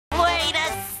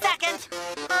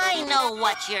know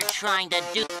what you're trying to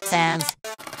do, Sans.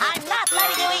 I'm not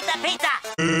letting you eat the pizza!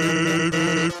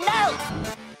 No!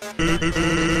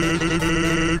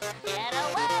 Get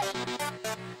away!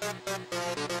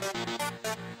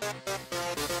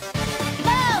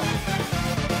 No!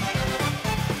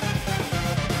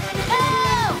 No!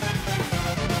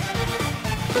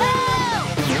 No!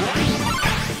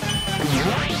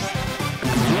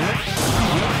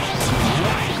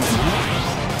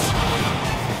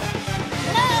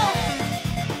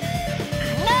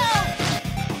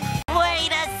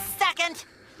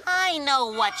 I know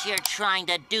what you're trying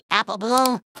to do, Apple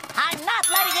Bloom. I'm not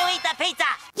letting you eat the pizza!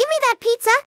 Give me that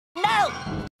pizza! No!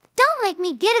 Don't make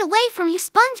me get it away from you,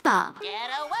 Spongebob! Get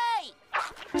away!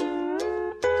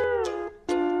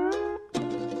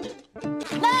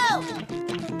 No!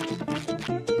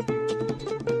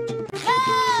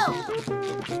 No!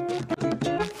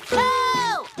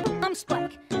 No! I'm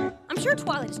Spike. I'm sure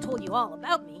Twilight has told you all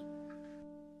about me.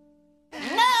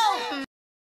 No!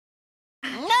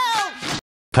 No!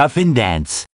 Puffin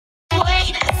Dance.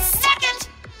 Wait a second!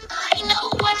 I know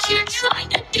what you're trying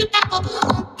to do, Apple Bloom.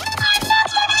 I'm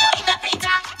not letting you eat the pizza!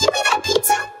 Give me that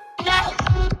pizza! No!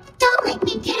 Don't make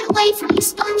me get away from you,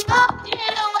 Spongebob! Get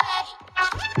away!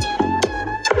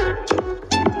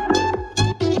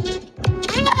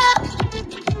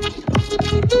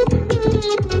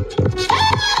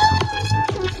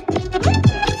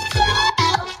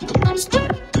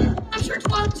 I'm sure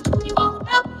Twilight's told you all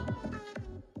about me.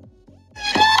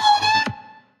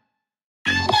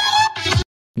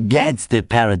 Gangsta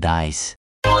Paradise.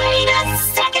 Wait a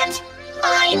second!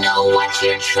 I know what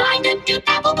you're trying to do,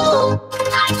 Apple Bloom.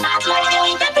 I'm not letting you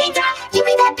eat the pizza! Give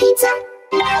me that pizza!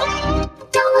 No!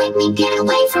 Don't make me get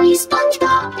away from you,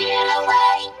 Spongebob! Get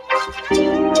away!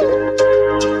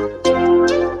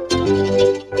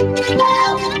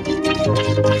 No!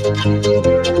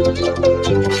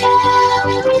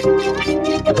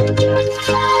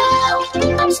 No!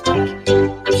 I'm Spike.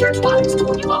 I'm sure Twilight's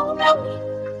told you all about me.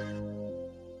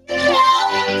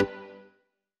 No!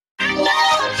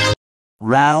 No!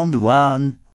 Round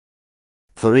 1.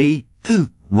 3, 2,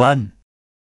 1.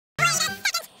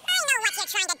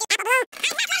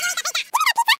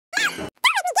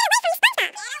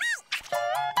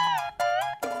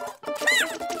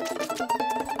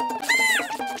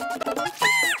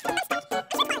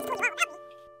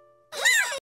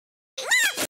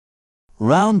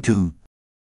 Round 2.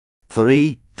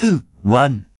 3, 2,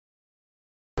 1.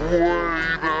 Wait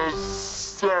a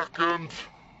second.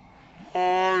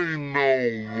 I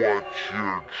know what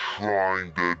you're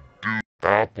trying to do,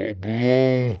 Apple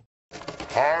Bloom.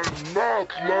 I'm not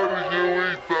letting you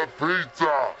eat the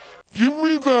pizza. Give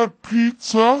me that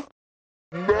pizza.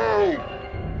 No.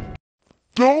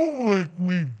 Don't make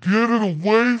me get it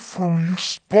away from you,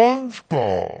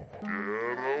 SpongeBob.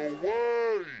 Get away.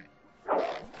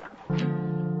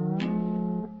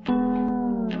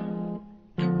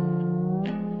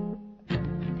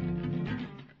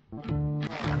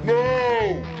 No!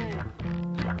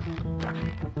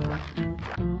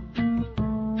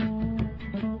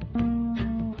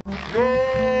 No!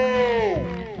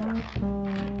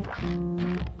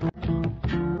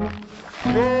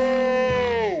 No!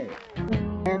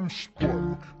 I'm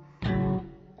Spike.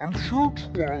 I'm sure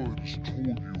Twilight's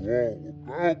told you all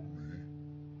about me.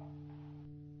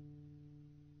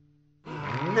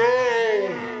 No!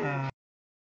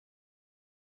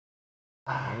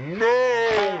 No!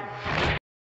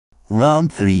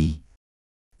 Round 3.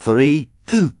 3,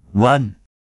 2, 1.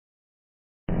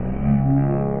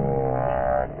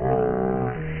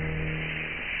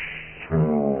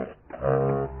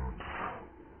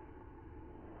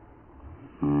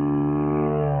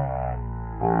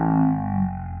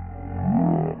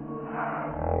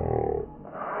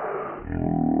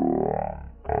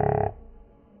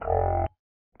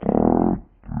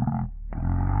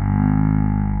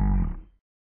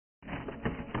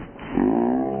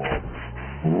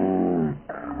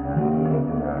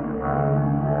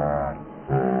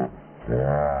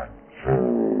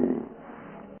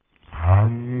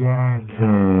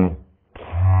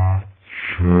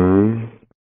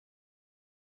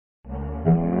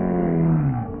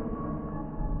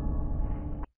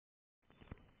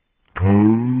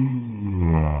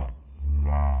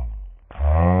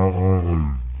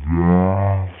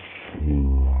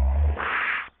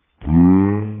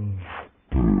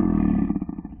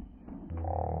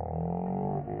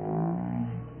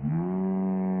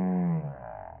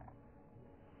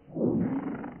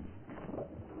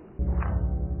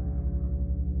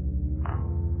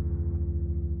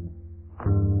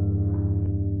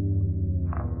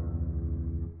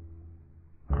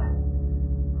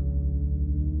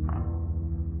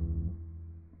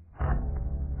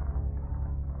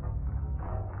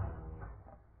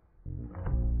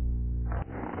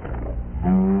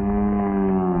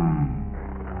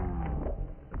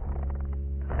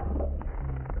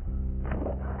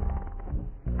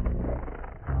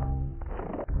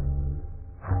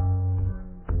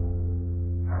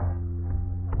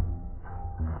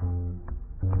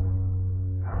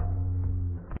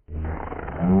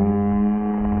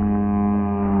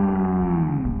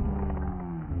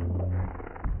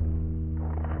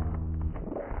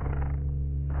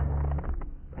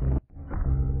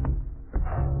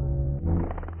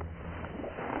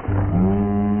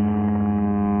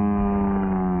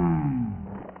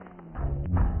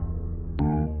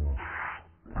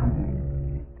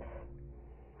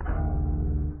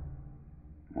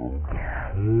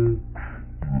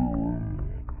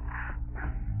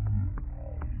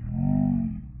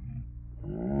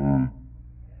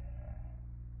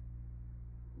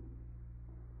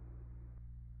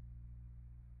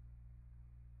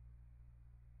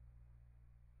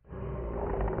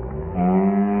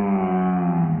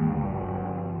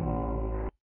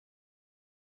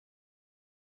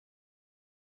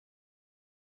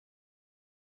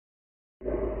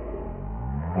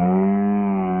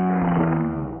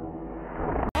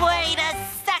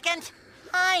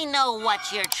 I know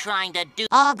what you're trying to do.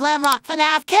 All Glamrock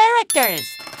FNAF characters!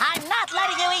 I'm not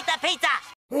letting you eat the pizza!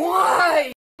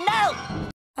 Why? No!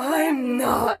 I'm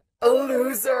not a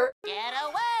loser. Get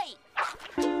away!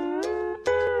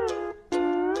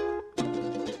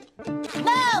 No!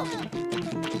 No!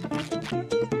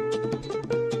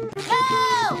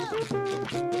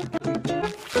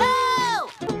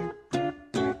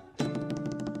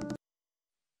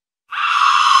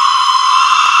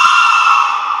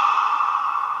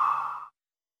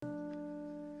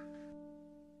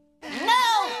 No!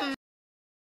 No!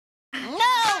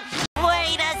 No!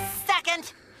 Wait a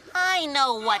second! I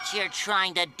know what you're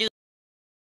trying to do.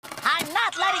 I'm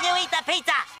not letting you eat the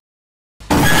pizza!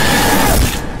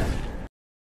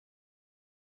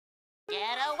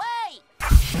 Get away!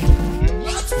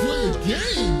 Let's play a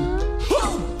game!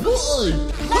 Oh boy!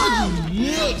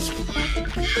 Let's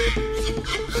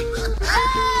No!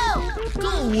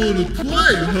 Don't wanna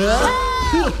play, huh?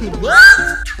 What?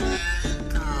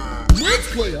 Let's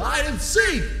play hide and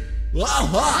seek! I'll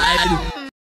hide!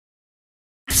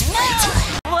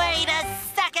 No! Wait a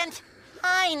second!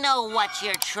 I know what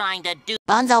you're trying to do.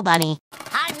 Bonzo Bunny.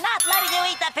 I'm not letting you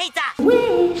eat the pizza!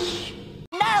 Wish.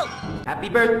 No! Happy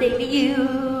birthday to you.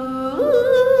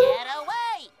 Get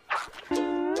away!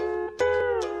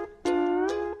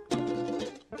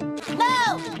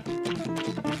 No!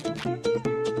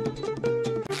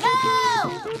 No!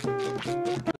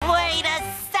 Wait a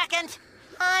second!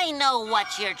 I know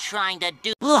what you're trying to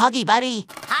do. Blue Huggy Buddy.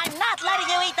 I'm not letting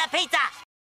you eat the pizza!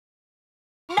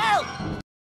 No!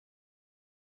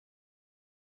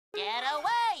 Get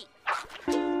away!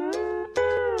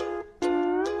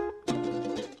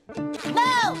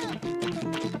 No!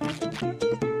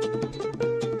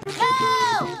 No!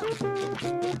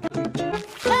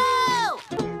 No!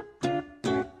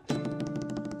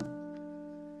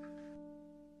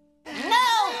 No!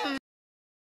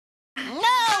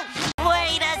 No!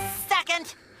 Wait a second!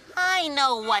 I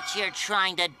know what you're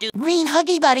trying to do. Green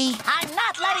Huggy Buddy. I'm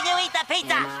not letting you eat the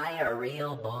pizza! Am I a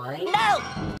real boy? No!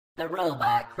 The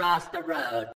robot crossed the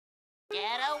road.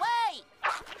 Get away!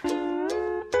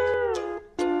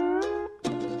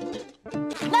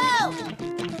 No!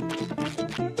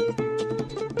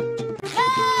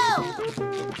 No!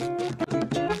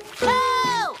 No!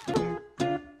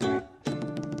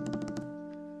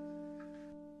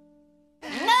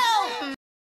 No!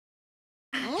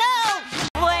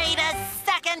 No! Wait a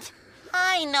second!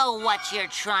 I know what you're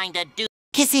trying to do.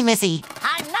 Kissy Missy.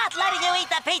 I'm not letting you eat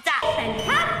the pizza! And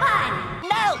have fun!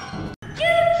 No!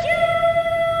 Choo-choo!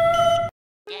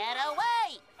 Get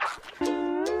away!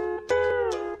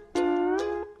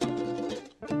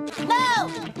 No!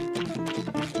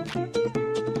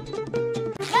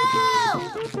 No!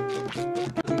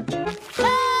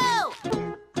 No!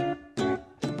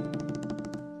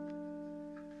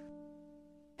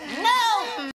 No!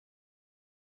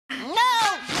 No!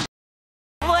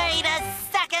 Wait a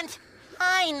second!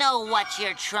 I know what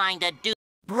you're trying to do.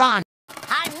 Ron.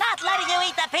 I'm not letting you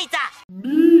eat the pizza!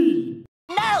 Me!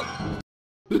 No!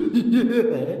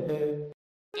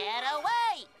 Get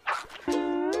away!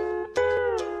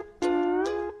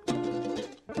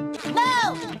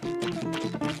 No!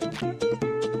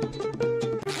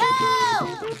 No!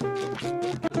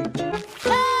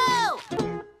 No!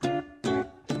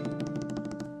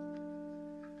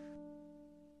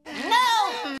 No!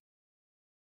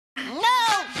 No!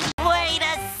 Wait a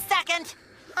second!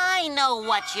 I know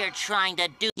what you're trying to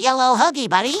do. Yellow Huggy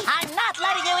Buddy. I'm not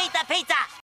letting you eat the pizza!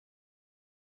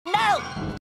 No!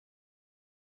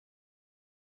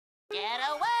 Get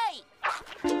away!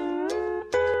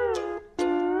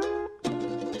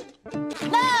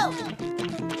 No!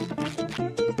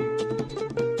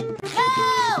 No!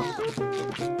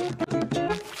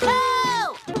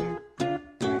 No!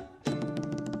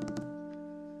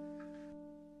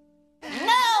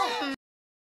 No!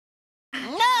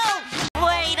 No!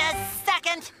 Wait a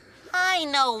second! I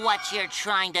know what you're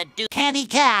trying to do. Candy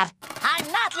Cat.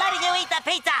 I'm not letting you eat the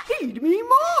pizza! Feed me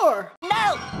more.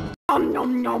 No! Nom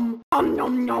nom nom. Nom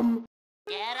nom nom.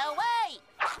 Get away!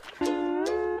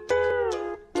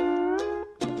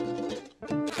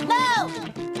 No!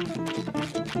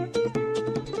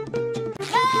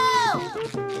 No!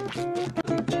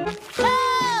 No!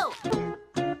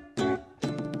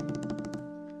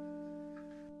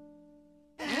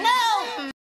 No!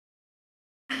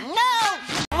 No!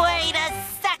 Wait a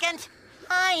second!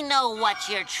 I know what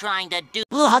you're trying to do.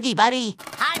 Blue Huggy Buddy.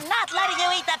 I'm not letting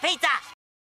you eat the pizza!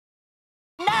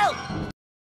 No!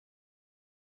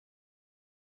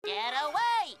 Get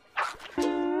away!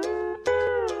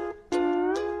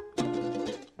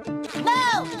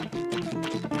 No!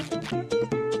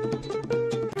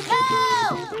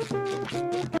 No!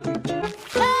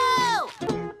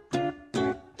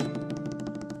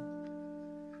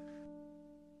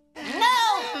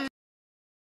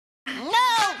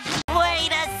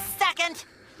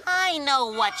 know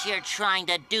what you're trying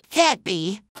to do. Can't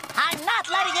be. I'm not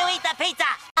letting you eat the pizza!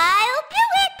 I'll do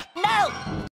it! No!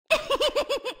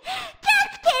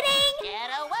 Just kidding! Get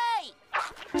away!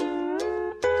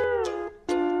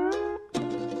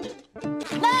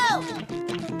 No!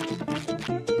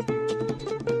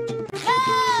 No!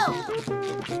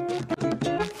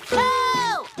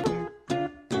 No!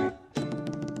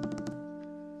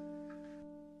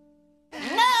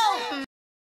 No!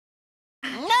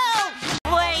 No!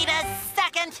 Wait a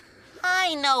second!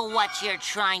 I know what you're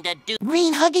trying to do.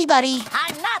 Green Huggy Buddy.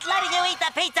 I'm not letting you eat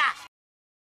the pizza!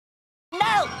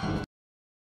 No!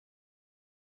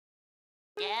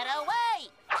 Get away!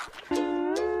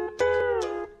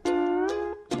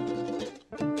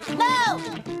 No!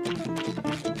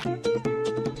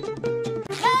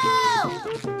 No!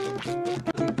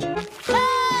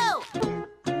 No!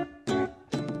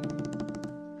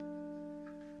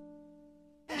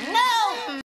 No!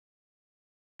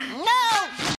 No!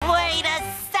 Wait a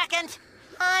second!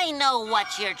 I know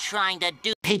what you're trying to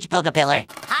do. Peach Pillar.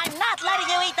 I'm not letting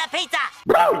you eat the pizza!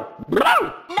 Brown,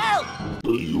 brown. No!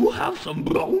 Do you have some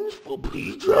browns for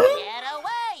pizza? Get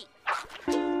away!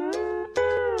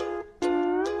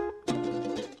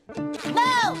 No!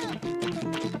 No!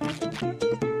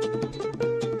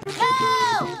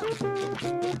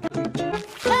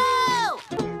 No!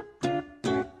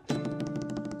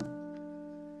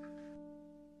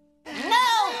 No!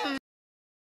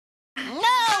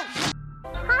 No!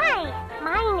 Hi,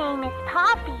 my name is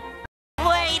Poppy.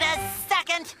 Wait a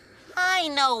second! I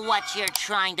know what you're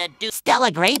trying to do.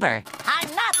 Stella Graber.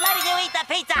 I'm not letting you eat the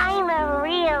pizza! I'm a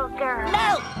real girl.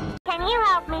 No! Can you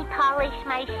help me polish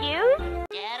my shoes?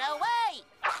 Get away!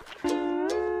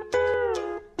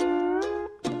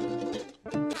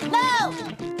 No!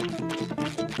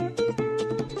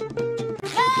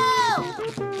 No!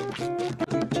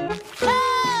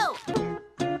 No!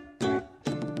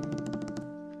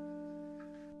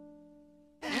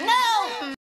 No!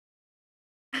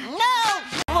 No!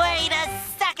 Wait a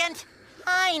second!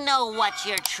 I know what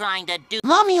you're trying to do.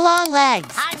 Mommy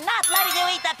Longlegs. I'm not letting you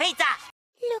eat the pizza!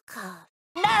 Look up.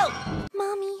 No!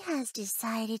 Mommy has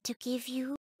decided to give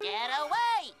you... Get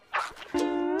away!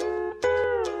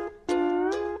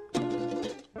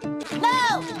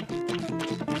 No!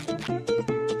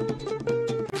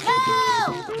 No!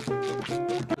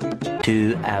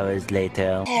 2 hours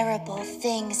later. Terrible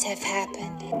things have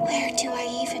happened. Where do I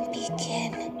even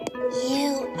begin?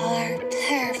 You are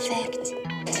perfect.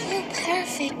 Too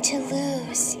perfect to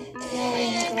lose. You're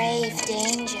in grave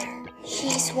danger.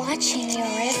 She's watching your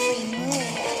every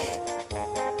move.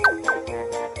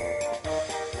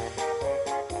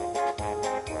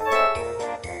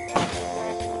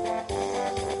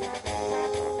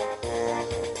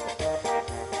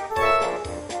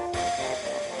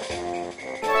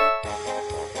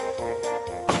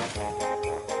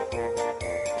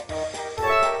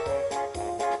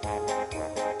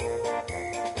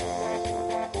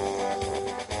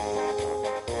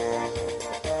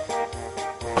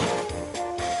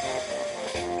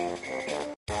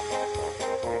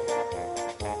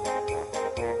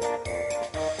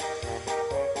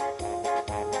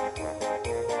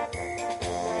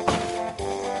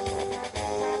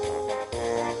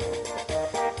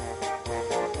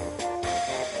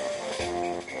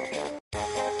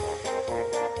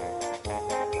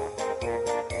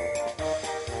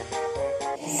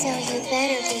 So you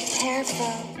better be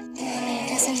careful. Mommy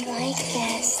doesn't like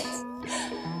guests.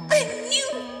 A new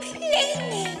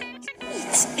playmate!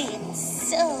 It's been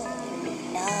so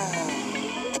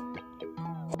long.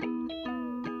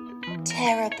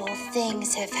 Terrible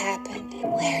things have happened.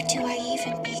 Where do I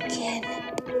even begin?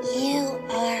 You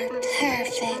are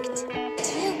perfect.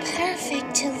 Too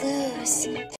perfect to lose.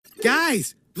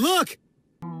 Guys, look!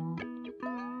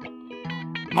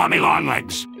 Mommy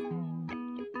Longlegs.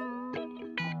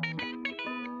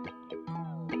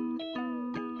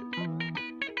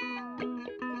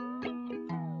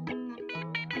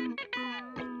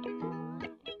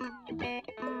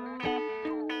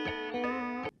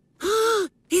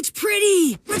 It's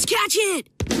pretty! Let's catch it!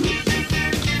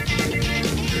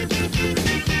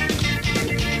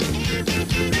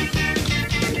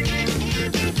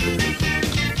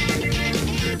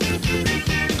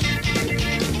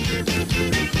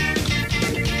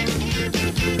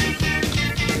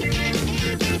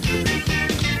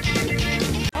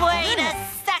 Wait a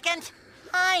second!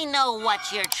 I know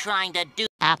what you're trying to do.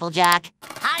 Applejack.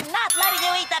 I'm not letting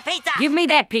you eat the pizza! Give me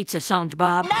that pizza,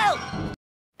 Spongebob. No!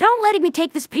 Don't let me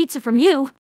take this pizza from you.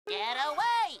 Get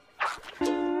away!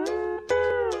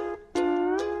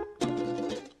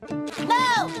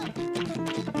 No!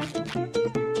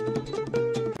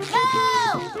 No!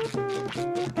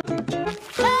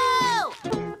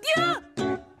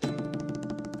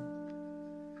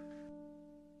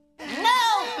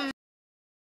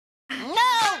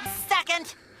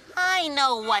 I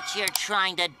know what you're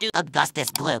trying to do.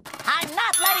 Augustus Gloop. I'm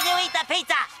not letting you eat the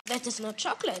pizza! That is not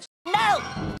chocolate. No!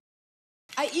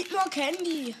 I eat more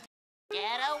candy.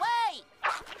 Get away!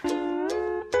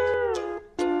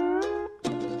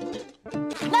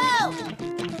 No!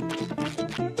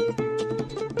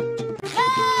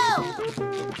 No!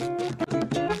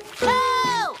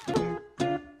 No!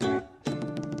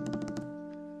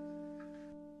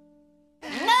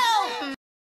 No!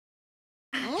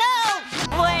 No!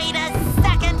 Wait a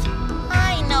second!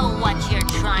 I know what you're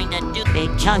trying to do. Big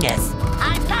Chungus.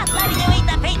 I'm not letting you eat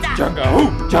the pizza! Chunga who?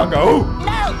 Chunga who?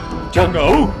 No! Chunga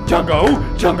who? Chunga who?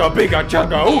 Chunga bigger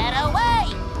chunga who? Get away!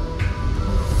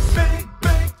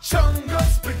 Big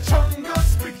chungus, big chungus,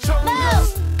 big chungus.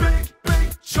 Big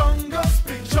chungus,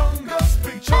 big chungus,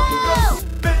 big chungus.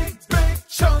 Big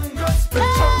chungus,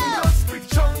 big chungus, big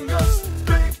chungus.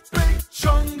 Big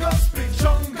chungus, big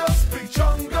chungus, big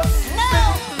chungus. No!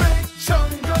 Big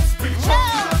chungus, big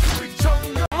chungus, big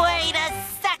chungus. Wait a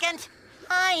second!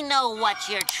 I know what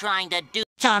you're trying to do.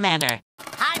 Charmander.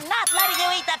 I'm not letting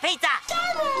you eat the pizza!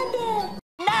 Charmander!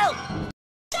 No!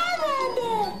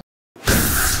 Charmander!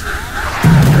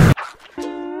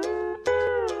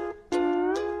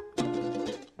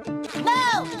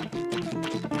 No!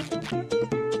 No!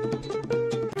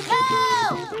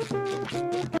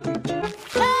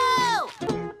 No!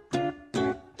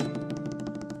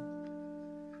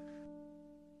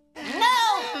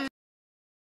 No!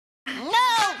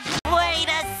 No! Wait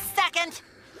a second!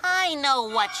 I know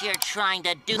what you're trying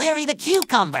to do. Larry the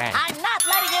Cucumber. I'm not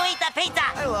letting you eat the pizza!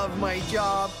 I love my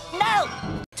job. No!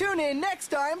 Tune in next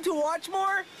time to watch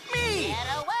more me. Get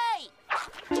away!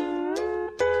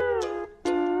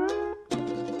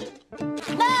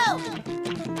 No!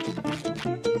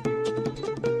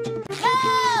 No!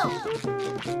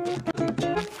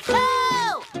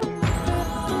 No!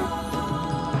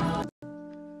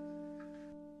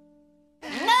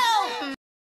 No!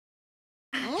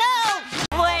 No!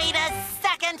 Wait a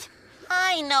second!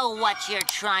 I know what you're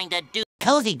trying to do.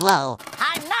 Cozy Glow.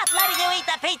 I'm not letting you eat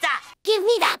the pizza! Give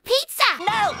me that pizza!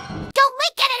 No! Don't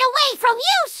make it away from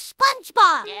you,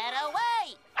 Spongebob! Get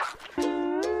away!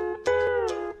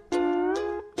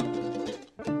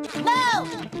 No!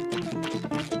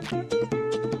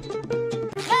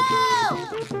 No!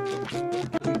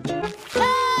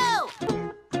 No!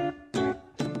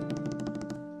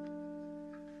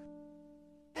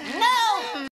 No!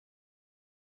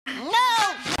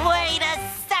 No! Wait a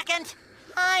second!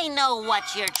 I know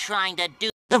what you're trying to do.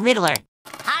 The Riddler.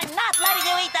 I'm not letting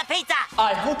you eat the pizza!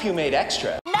 I hope you made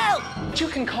extra. No! But you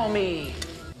can call me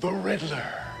the Riddler.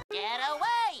 Get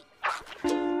away!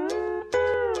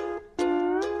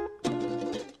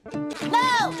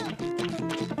 No!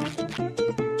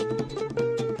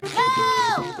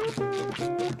 No!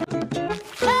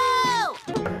 No!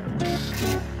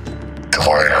 Do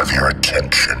I have your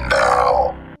attention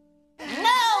now?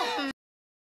 No!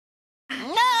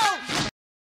 No!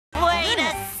 Wait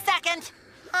a second!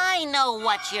 I know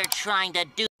what you're trying to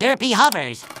do. Derpy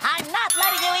Hovers. I'm not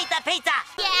letting you eat the pizza!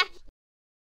 Yeah,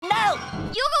 No!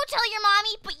 you go tell your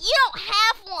mommy, but you don't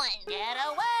have one. Get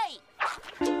away!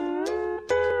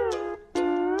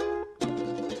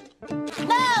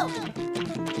 No!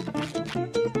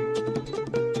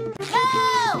 No!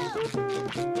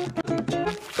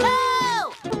 No!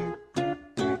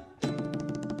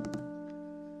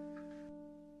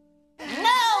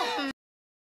 No!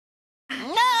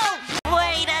 No!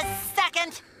 Wait a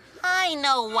second! I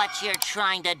know what you're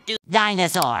trying to do.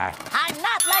 Dinosaur. I'm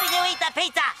not letting you eat the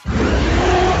pizza!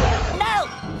 No!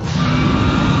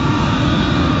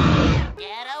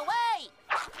 Get away!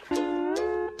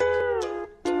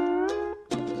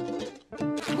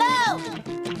 No!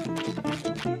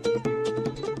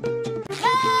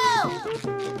 No!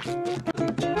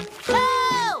 No!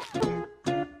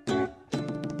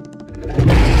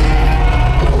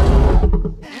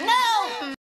 No!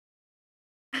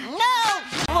 No!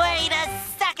 Wait a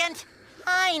second!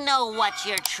 I know what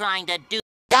you're trying to do.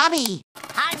 Dobby.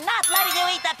 I'm not letting you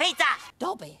eat the pizza!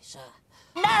 Dobby, sir.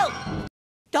 No!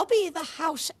 Dobby the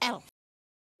house elf.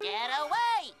 Get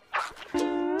away!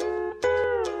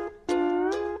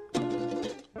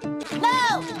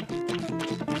 No!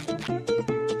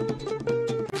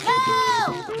 No!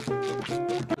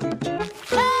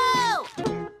 No!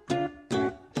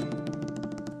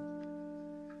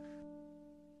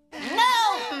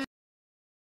 No!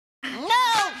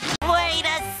 No! Wait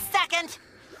a second!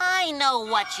 I know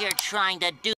what you're trying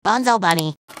to do. Bonzo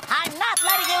Bunny. I'm not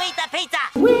letting you eat the pizza!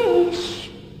 Wish.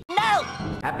 No!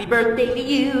 Happy birthday to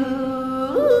you.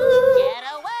 Get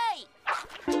away!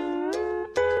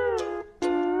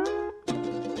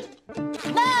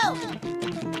 No!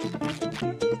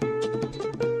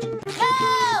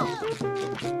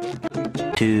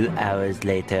 2 hours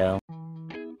later.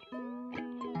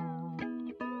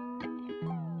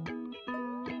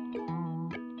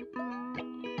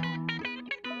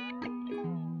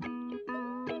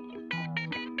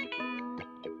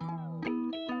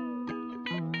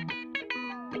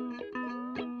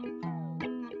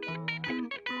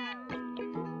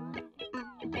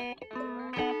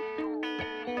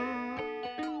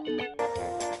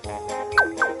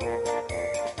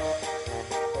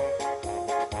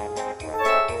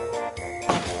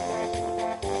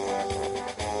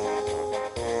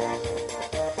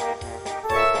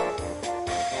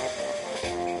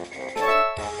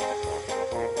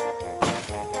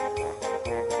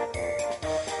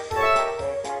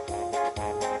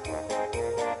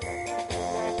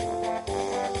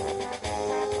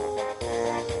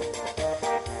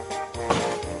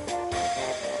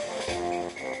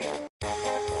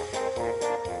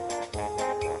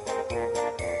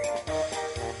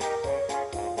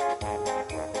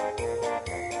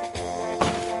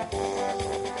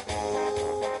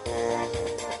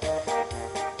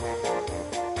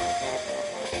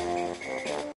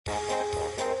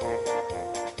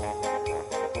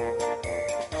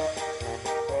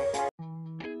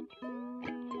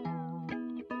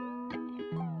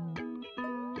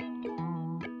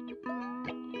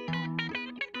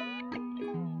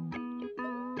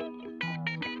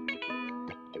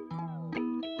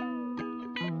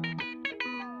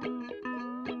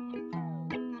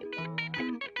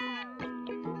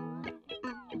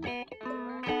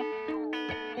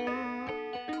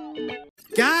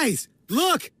 Guys,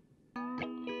 look!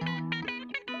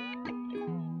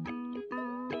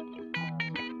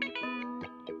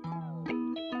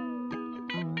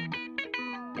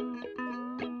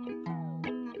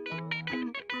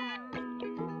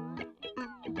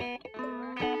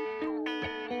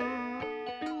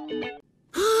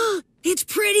 It's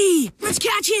pretty! Let's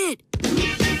catch it!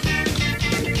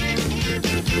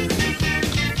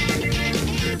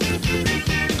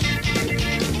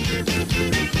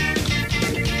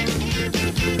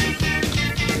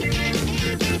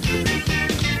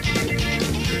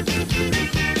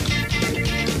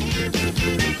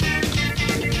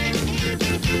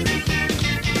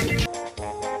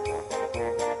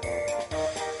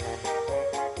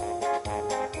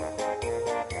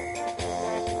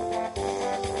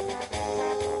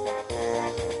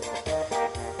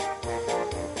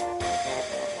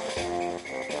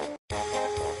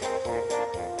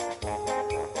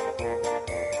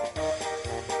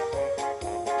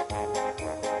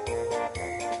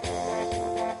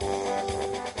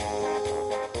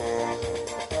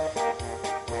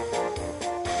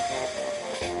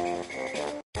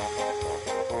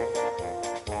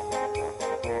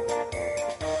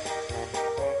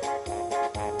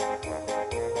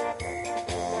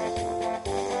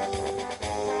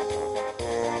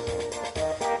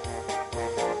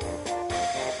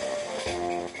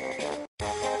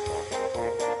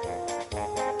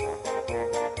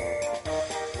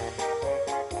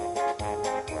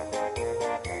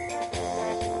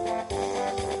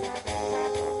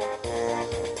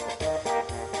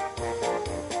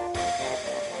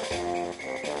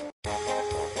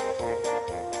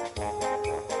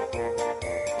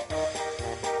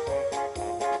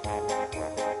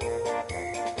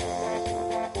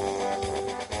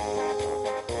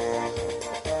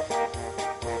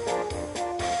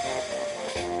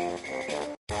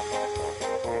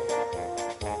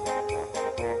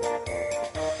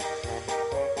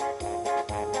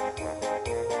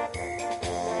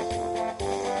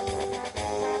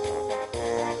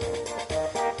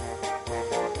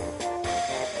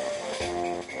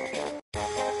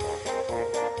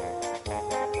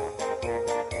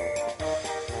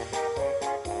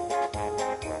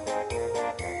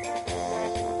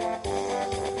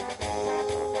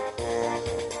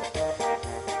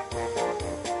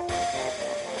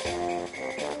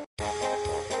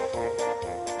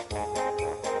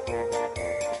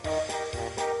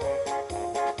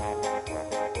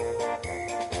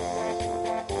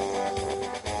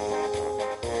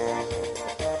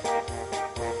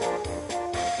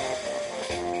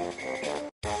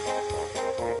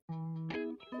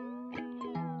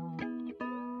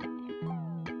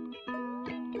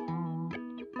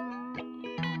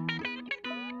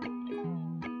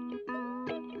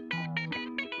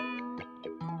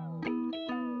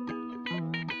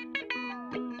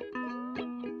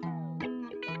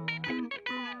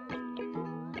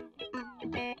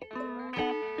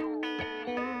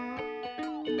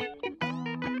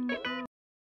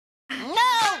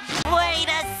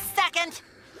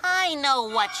 I know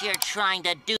what you're trying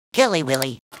to do. Killy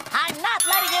Willy. I'm not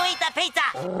letting you eat the pizza!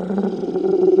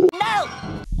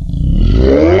 No! Get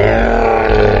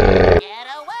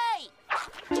away!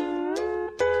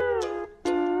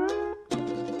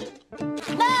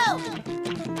 No!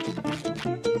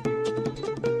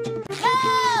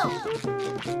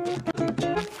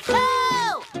 No!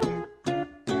 No!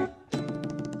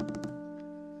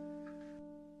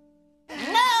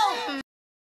 No!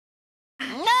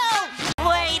 No!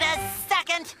 Wait a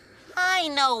second! I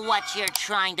know what you're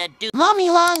trying to do. Mommy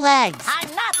long legs.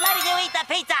 I'm not letting you eat the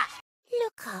pizza!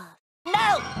 Look up.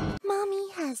 No! Mommy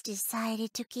has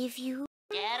decided to give you...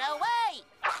 Get away!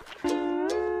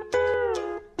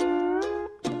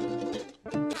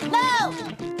 No!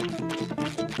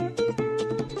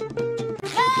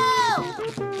 No!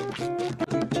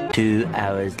 2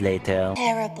 hours later.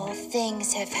 Terrible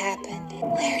things have happened.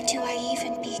 Where do I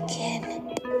even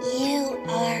begin? You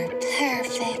are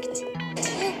perfect.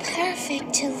 Too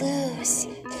perfect to lose.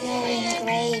 You're in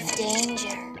grave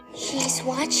danger. She's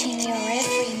watching your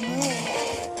every move.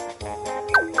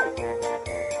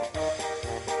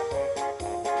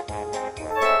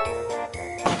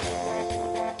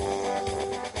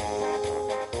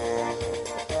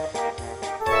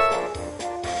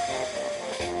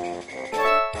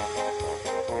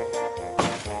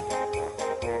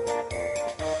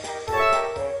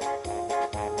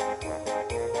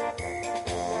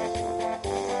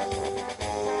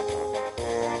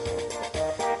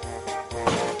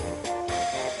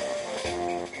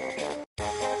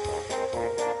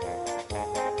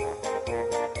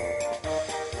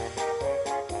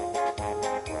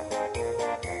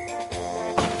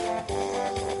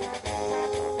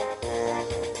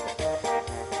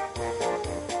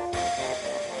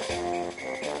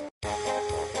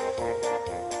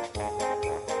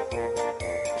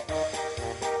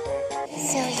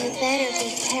 So you better be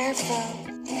careful.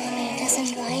 Mommy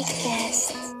doesn't like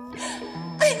guests.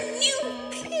 A new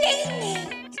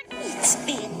playmate! It's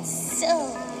been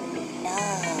so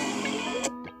long.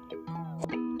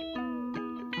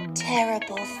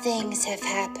 Terrible things have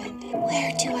happened.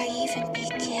 Where do I even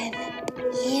begin?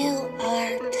 You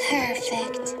are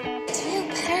perfect. Too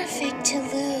perfect to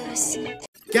lose.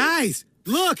 Guys,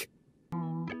 look!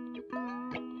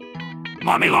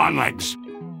 Mommy Longlegs.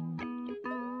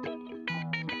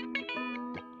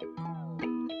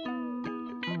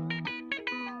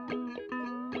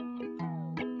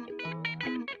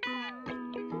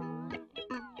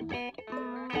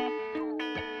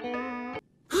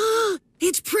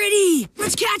 It's pretty!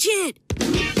 Let's catch it!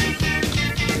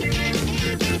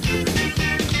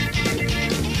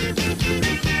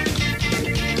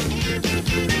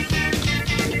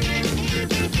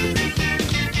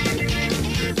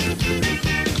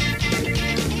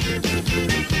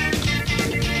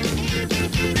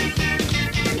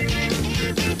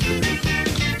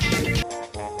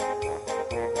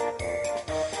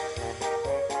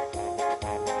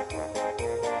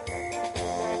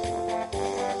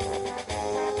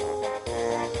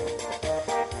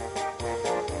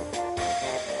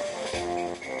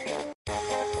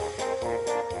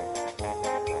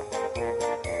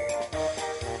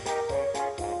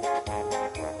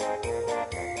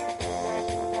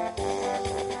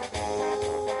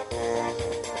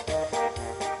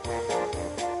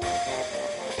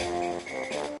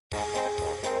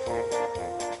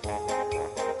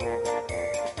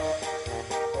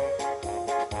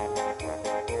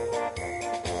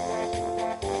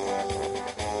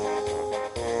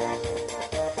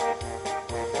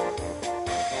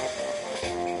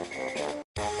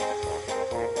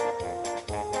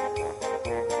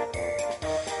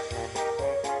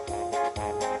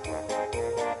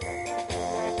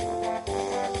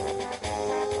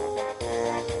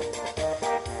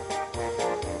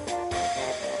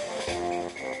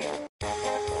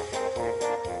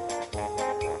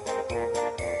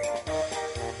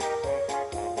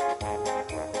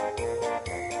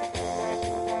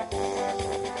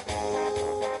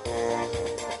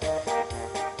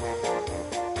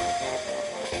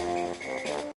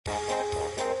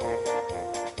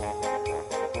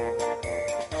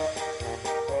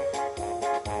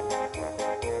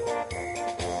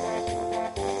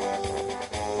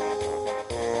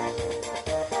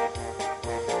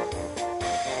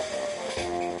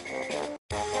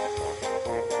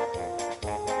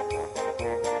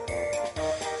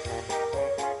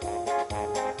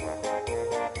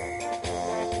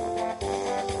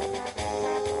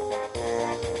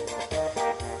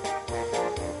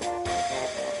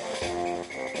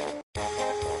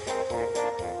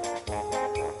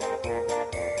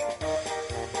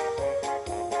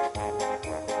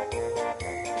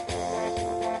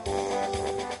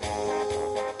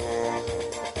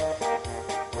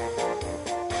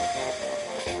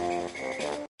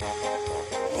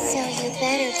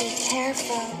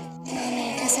 careful.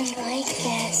 Mommy doesn't like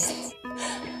guests.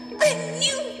 A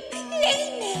new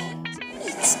playmate!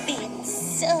 It's been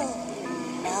so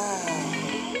long.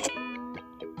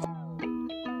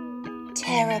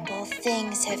 Terrible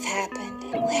things have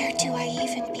happened. Where do I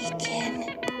even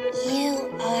begin?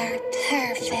 You are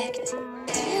perfect.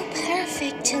 Too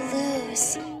perfect to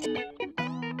lose.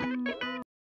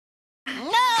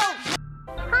 No!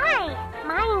 Hi,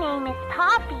 my name is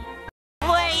Poppy.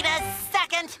 Wait a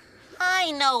second.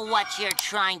 I know what you're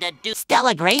trying to do.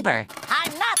 Stella Graber.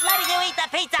 I'm not letting you eat the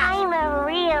pizza! I'm a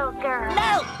real girl.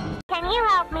 No! Can you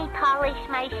help me polish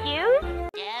my shoes?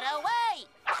 Get away!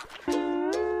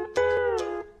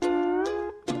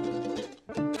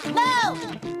 No!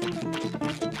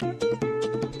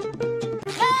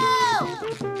 No!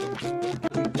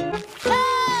 No!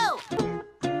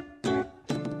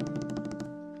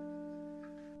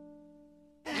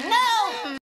 No!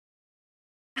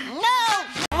 No!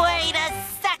 Wait a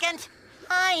second.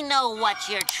 I know what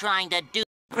you're trying to do.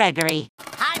 Gregory.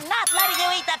 I'm not letting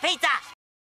you eat the pizza!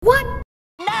 What?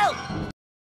 No!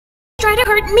 Try to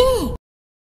hurt me!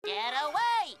 Get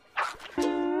away!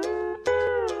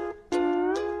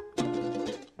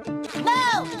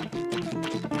 No!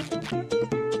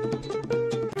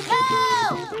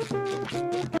 No!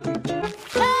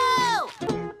 No!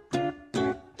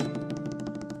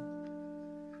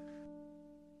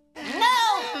 No!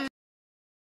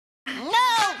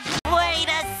 No! Wait a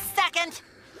second.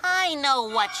 I know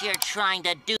what you're trying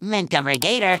to do. Montgomery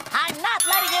Gator. I'm not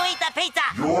letting you eat the pizza!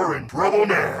 You're in trouble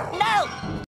now. No!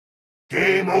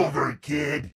 Game over,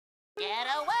 kid. Get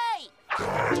away!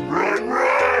 Run, run,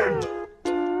 run!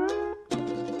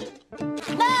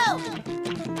 No!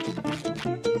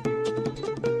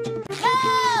 No!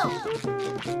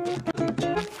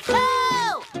 No!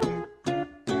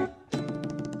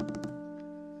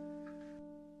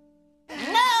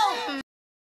 No!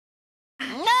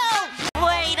 No!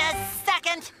 Wait a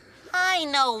second. I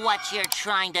know what you're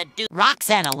trying to do.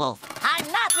 Roxana Wolf. I'm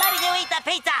not letting you eat the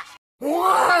pizza!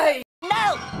 Why?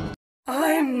 No!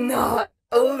 I'm not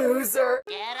a loser.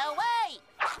 Get away!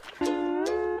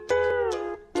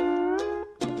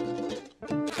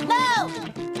 No!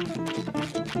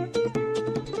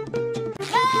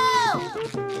 No!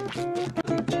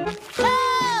 No!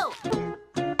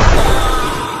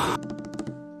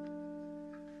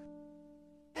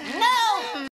 No!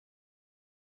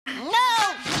 No!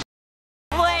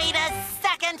 Wait a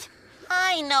second.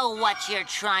 I know what you're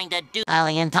trying to do.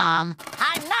 Ollie and Tom.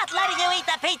 I'm not letting you eat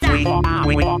the pizza! No!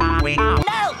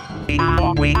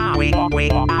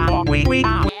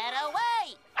 Get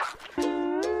away!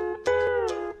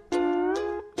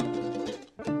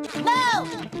 No! No!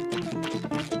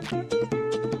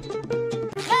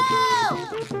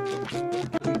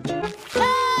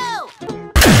 No!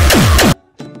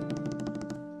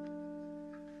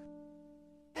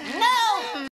 No!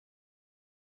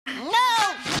 No!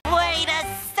 Wait a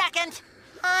second.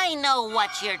 I know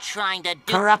what you're trying to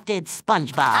do. Corrupted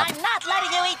Spongebob. I'm not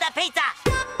letting you eat the pizza!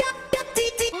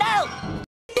 No!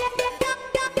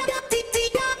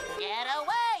 Get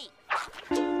away!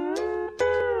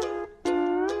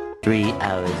 3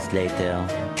 hours later.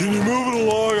 Can you move it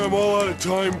along? I'm all out of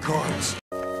time cards.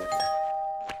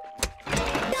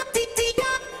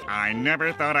 I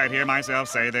never thought I'd hear myself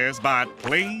say this, but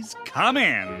please come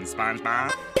in,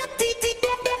 SpongeBob.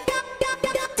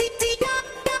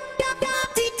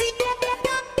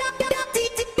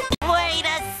 Wait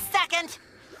a second.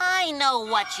 I know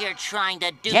what you're trying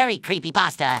to do. Jerry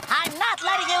Creepypasta. I'm not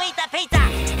letting you eat the pizza!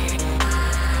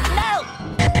 No!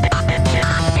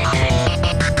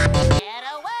 Get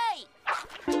away!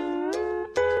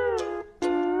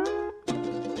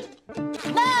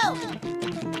 No!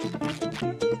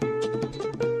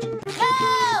 No!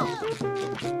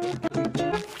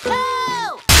 No!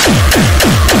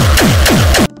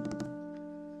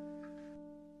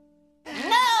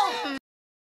 No!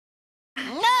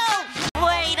 No!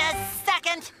 Wait a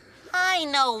second. I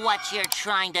know what you're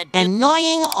trying to do.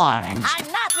 Annoying Orange. I'm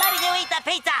not letting you eat the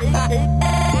pizza!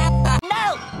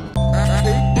 No!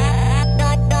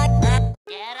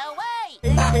 Get away!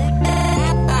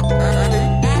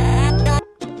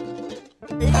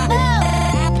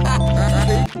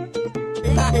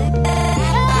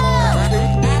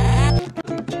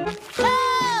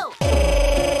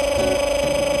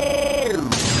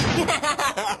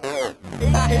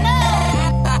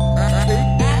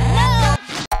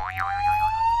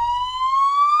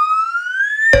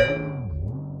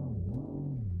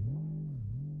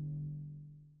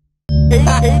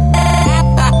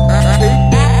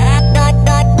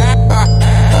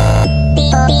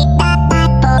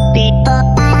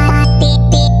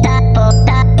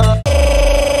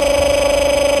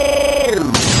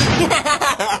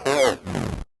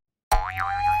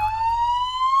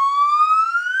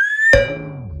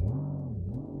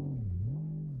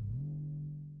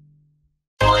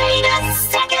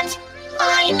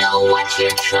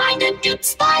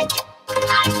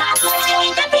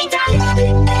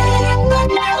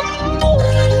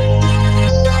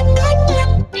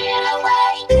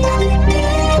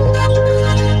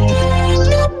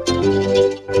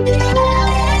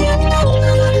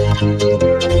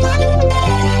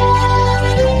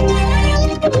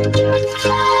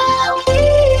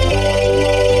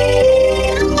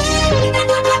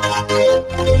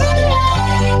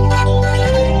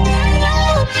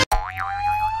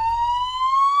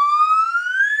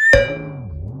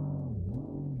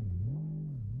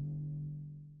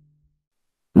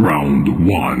 Round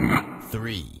 1.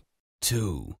 3,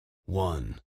 2,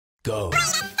 1, go.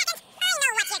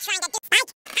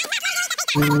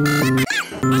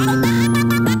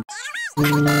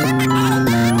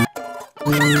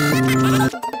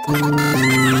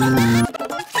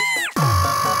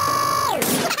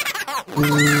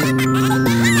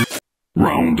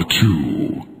 Round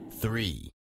 2.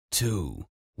 3, 2,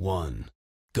 1,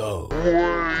 go.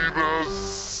 Wait a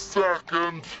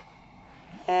second.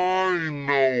 I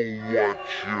know what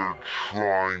you're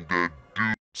trying to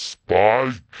do,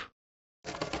 Spike.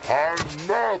 I'm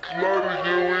not letting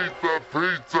you eat the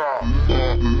pizza.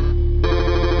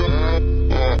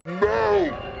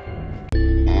 No!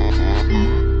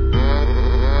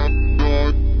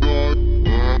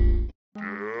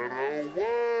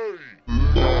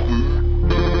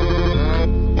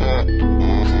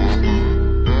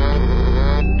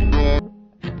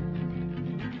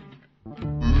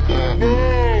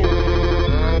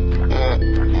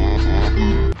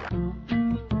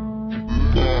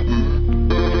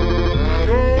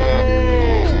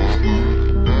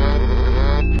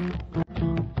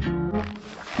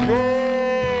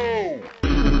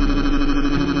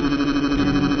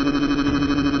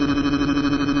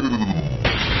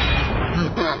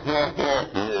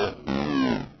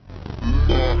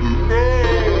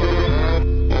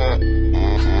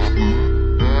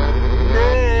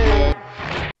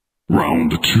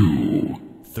 Round 2.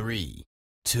 3,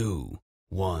 2,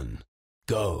 1,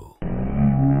 go.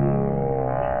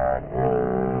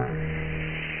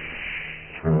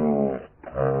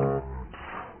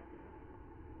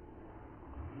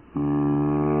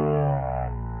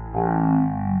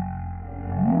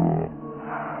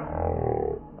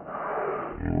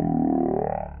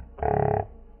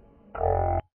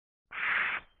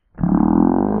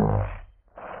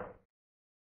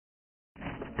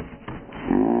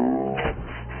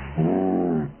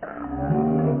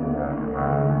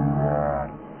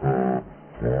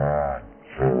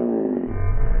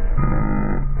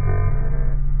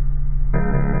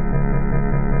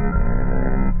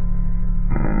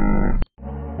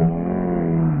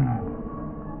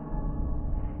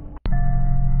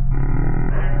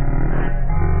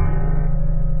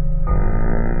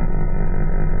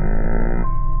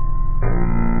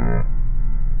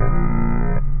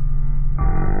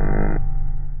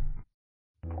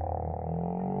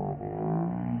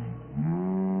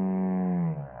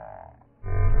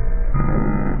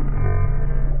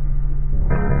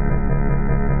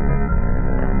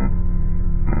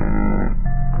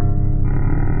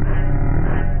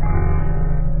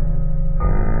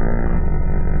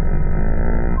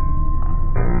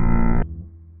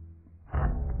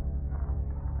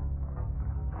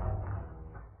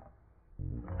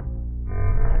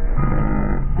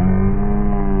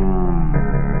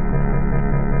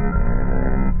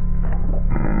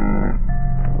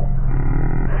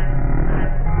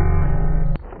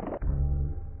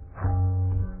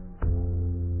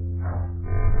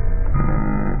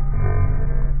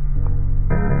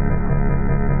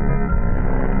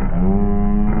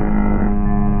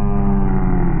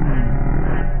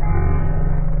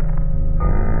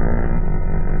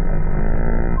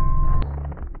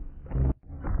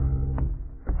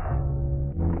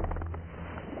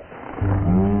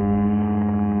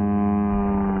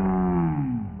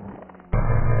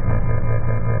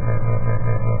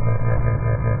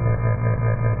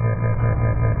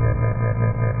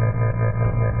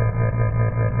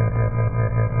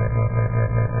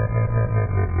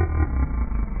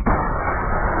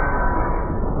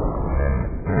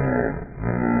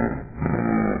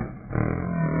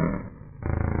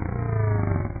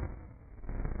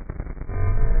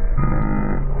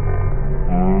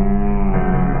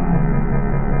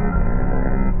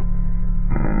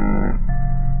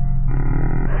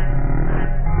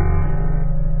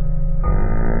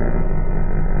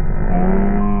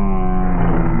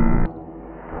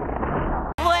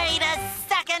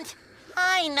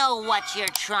 what you're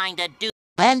trying to do.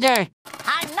 Bender!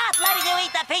 I'm not letting you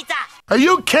eat the pizza! Are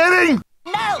you kidding?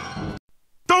 No!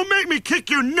 Don't make me kick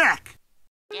your neck!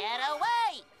 Get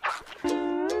away!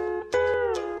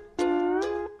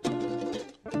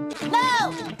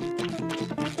 No!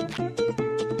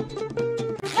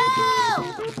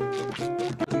 No!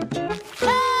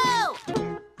 No!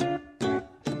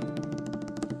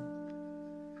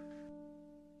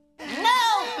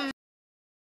 No!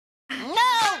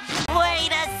 No!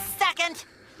 Wait a second!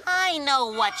 I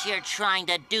know what you're trying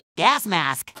to do. Gas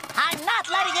mask! I'm not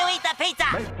letting you eat the pizza!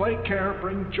 May play care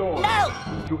bring joy No!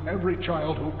 to every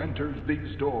child who enters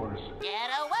these doors. Get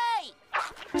away!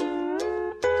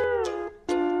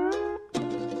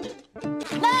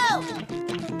 No!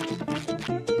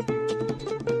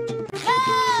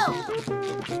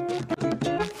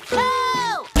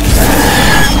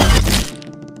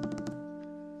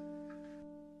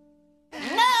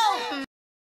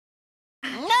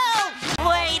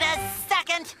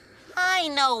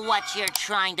 know what you're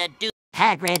trying to do.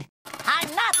 Hagrid.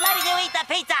 I'm not letting you eat the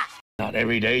pizza! Not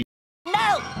every day.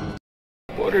 No!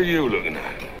 What are you looking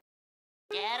at?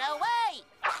 Get away!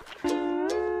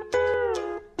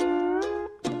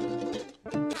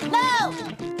 No!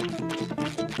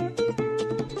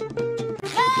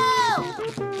 No!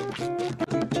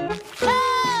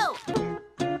 No!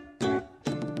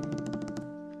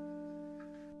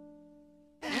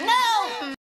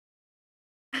 No!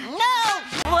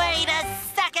 No! Wait a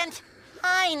second!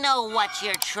 I know what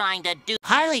you're trying to do.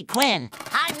 Harley Quinn.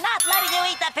 I'm not letting you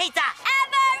eat the pizza!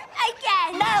 Ever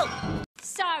again! No!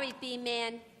 Sorry,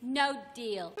 B-Man. No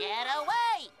deal. Get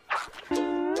away!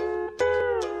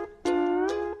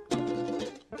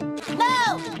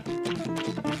 No!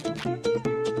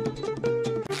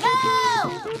 No!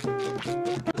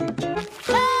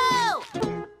 No!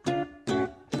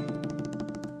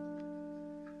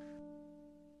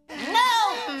 No!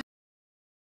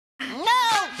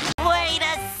 No! Wait a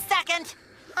second!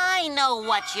 I know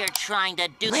what you're trying to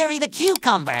do. Larry the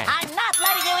Cucumber. I'm not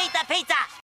letting you eat the pizza!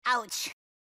 Ouch.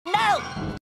 No!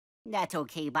 That's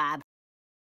okay, Bob.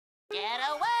 Get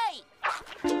away!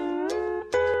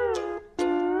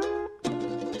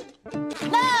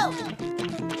 No!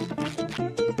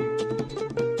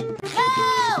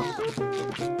 No!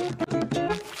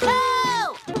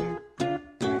 No!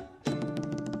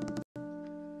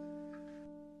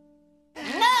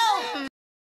 No!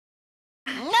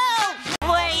 No!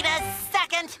 Wait a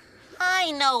second!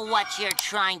 I know what you're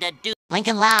trying to do.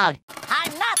 Lincoln Loud.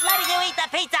 I'm not letting you eat the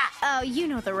pizza! Oh, you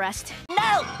know the rest.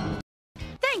 No!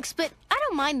 Thanks, but I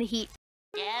don't mind the heat.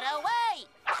 Get away!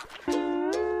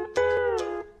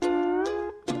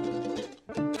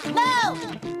 No!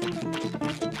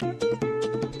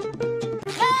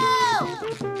 No!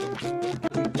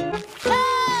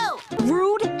 No!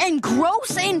 Rude and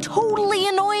gross and totally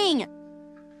annoying.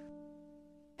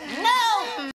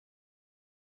 No!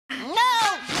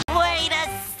 No! Wait a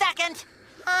second!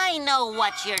 I know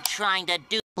what you're trying to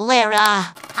do.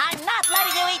 Lara. I'm not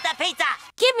letting you eat the pizza!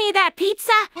 Give me that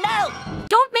pizza! No!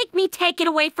 Don't make me take it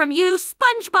away from you,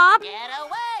 Spongebob! Get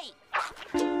away!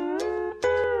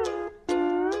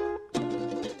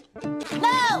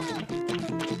 No!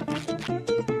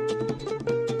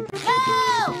 No!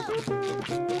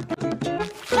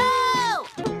 No!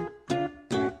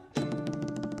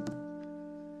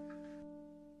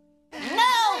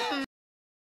 No!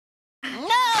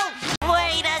 No!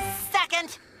 Wait a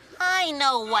second! I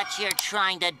know what you're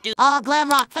trying to do. All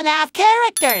Glamrock FNAF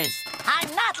characters. I'm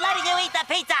not letting you eat the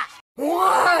pizza!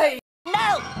 Why?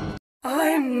 No!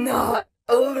 I'm not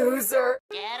a loser.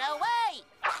 Get away!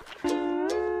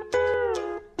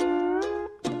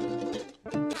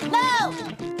 No!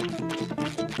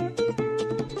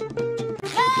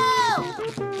 No!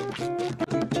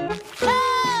 No!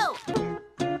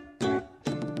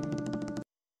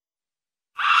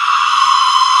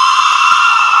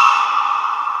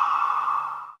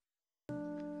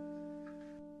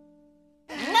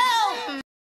 No!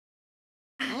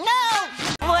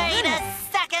 No! Wait a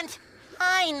second!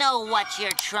 I know what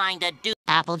you're trying to do.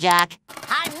 Applejack.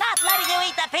 I'm not letting you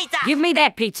eat the pizza! Give me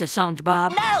that pizza,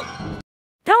 Spongebob. No!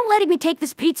 Don't let me take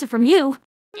this pizza from you.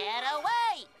 Get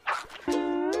away!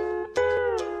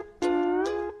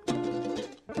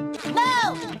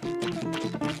 No!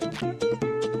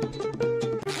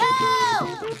 No!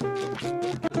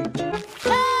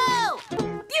 No!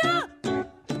 Yeah!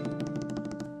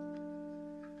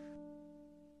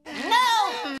 No!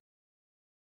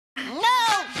 No!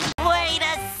 Wait a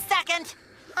second!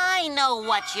 I know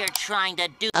what you're trying to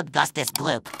do. Augustus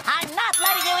Gloop. I'm not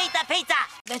letting you eat the pizza!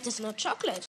 That is not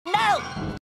chocolate. No!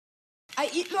 I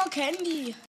eat more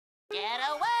candy. Get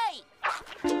away!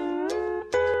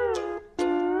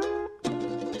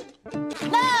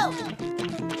 No!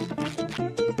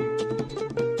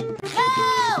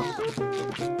 No!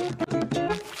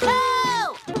 No!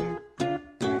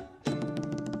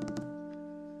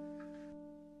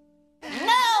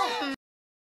 No!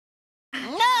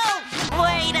 No!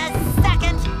 Wait a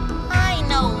second! I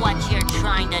know what you're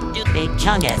trying to do. Big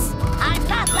Chungus. I'm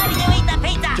not letting you eat the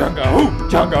pizza! Chunga who?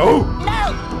 Chunga who? No!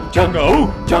 Chunga who?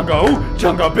 Chunga who?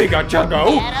 Chunga bigger chunga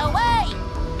who? Get away!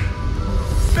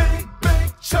 Big, big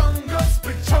chungus,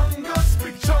 big chungus,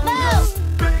 big chungus.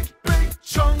 Big, big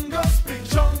chungus, big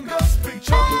chungus, big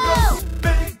chungus.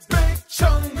 Big, big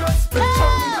chungus, big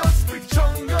chungus, big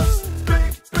chungus.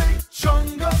 Big, big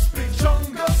chungus, big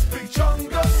chungus, big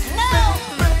chungus. No!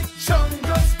 Big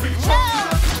chungus, big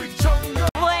chungus, big chungus.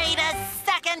 Wait a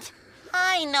second!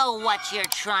 I know what you're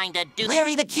trying to do.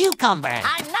 Larry the Cucumber.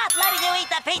 I'm not letting you eat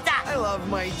the pizza! I love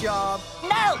my job.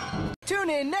 No! Tune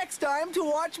in next time to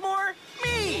watch more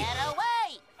me. Get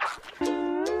away!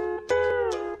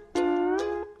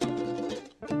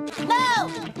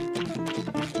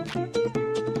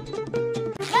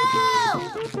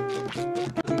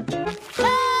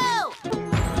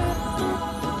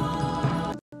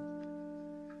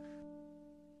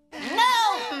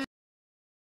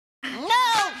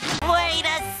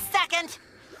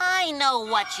 know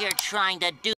what you're trying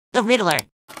to do. The Riddler.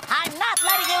 I'm not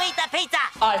letting you eat the pizza!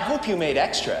 I hope you made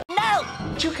extra. No!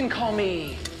 But you can call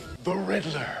me the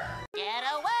Riddler. Get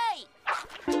away!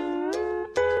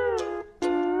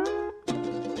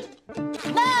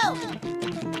 No!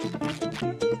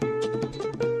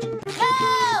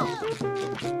 No!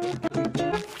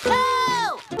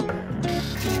 No!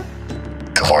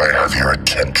 Do I have your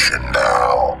attention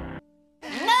now?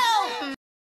 No!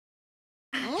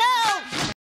 No!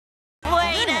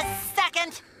 Wait a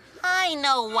second! I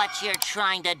know what you're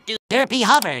trying to do. Derpy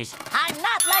hovers. I'm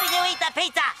not letting you eat the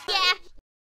pizza! Yeah.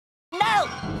 No!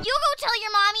 You go tell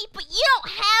your mommy, but you don't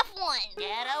have one.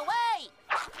 Get away!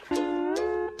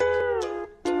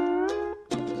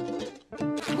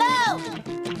 No!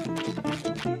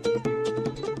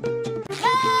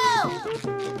 No!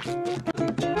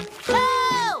 No!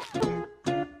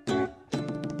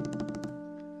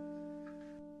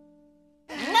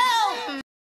 No!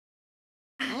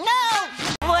 No!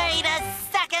 Wait a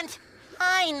second!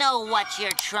 I know what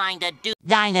you're trying to do.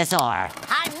 Dinosaur.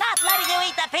 I'm not letting you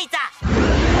eat the pizza!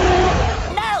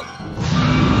 No!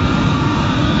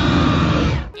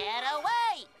 Get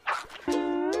away!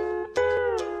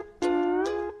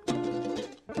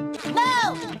 No! No!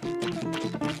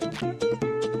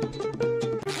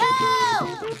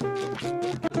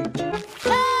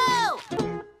 No!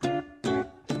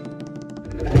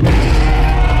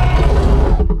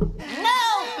 No!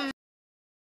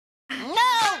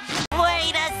 No!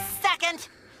 Wait a second!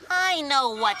 I know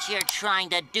what you're trying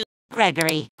to do.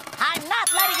 Gregory. I'm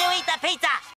not letting you eat the pizza!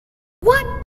 What?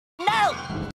 No!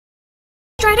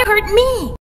 Try to hurt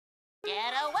me!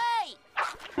 Get away!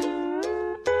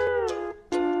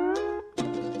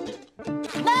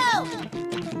 No! No!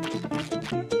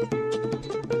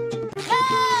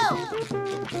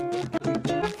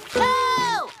 No!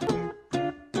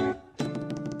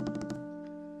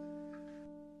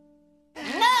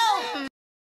 No!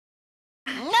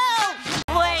 No!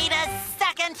 Wait a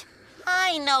second!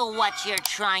 I know what you're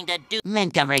trying to do.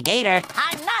 Montgomery Gator.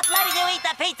 I'm not letting you eat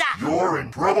the pizza! You're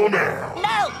in trouble now.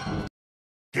 No!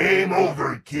 Game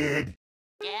over, kid.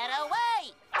 Get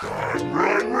away! Run,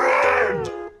 run, run!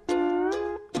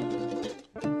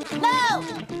 No!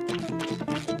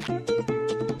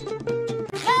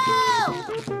 No!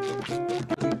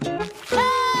 No!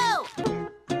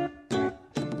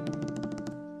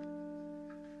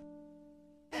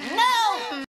 No!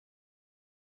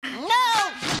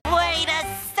 No! Wait a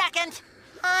second!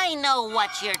 I know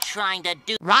what you're trying to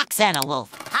do. Roxanna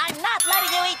Wolf. I'm not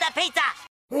letting you eat the pizza!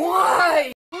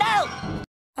 Why? No!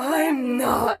 I'm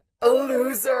not a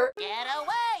loser. Get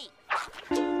away!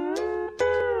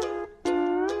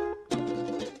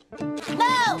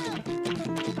 No!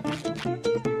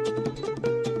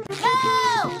 No!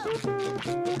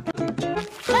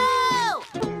 No!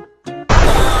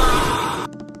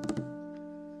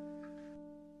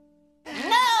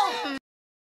 No!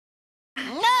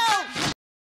 No!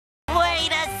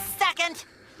 Wait a second!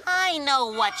 I know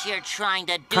what you're trying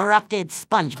to do. Corrupted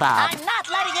Spongebob. I'm not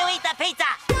letting you eat the pizza!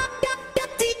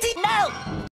 No!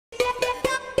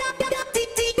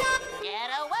 Get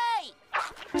away!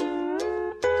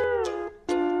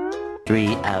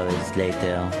 3 hours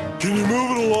later. Can you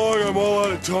move it along? I'm all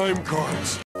out of time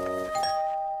cards.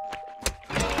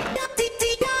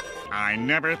 I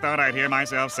never thought I'd hear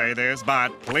myself say this,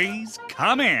 but please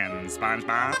come in,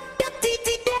 SpongeBob.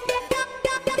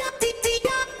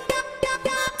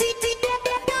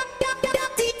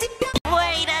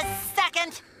 Wait a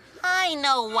second! I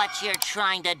know what you're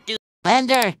trying to do.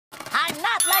 Bender. I'm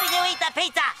not letting you eat the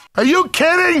pizza! Are you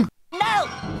kidding? No!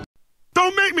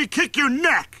 Don't make me kick your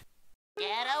neck!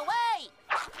 Get away!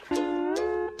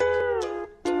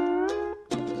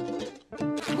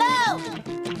 No!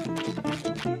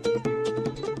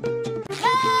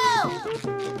 No!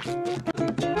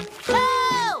 No!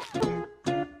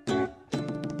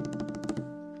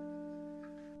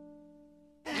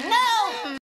 No!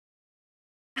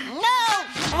 No!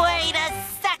 Wait a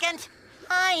second!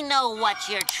 I know what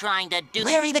you're trying to do.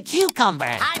 Larry the Cucumber.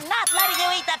 I'm not letting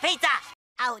you eat the pizza!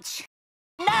 Ouch.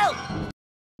 No!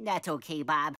 That's okay,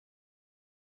 Bob.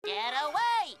 Get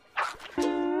away!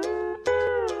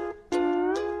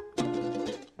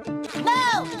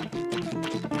 No!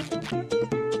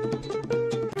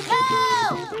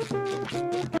 No!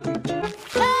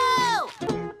 No!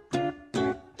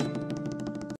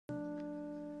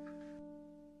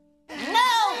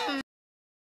 No!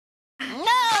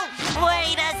 No!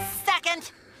 Wait a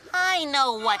second! I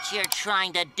know what you're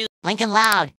trying to do. Lincoln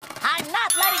Loud. I'm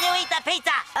not letting you eat the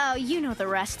pizza! Oh, you know the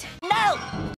rest. No!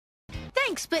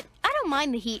 Thanks, but I don't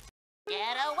mind the heat.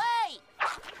 Get away!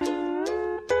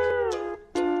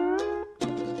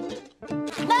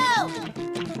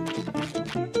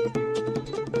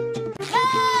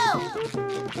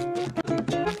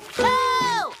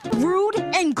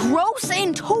 gross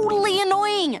and totally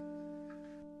annoying.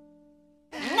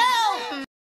 No!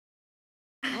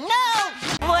 No!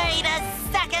 Wait a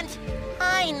second.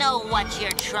 I know what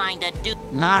you're trying to do.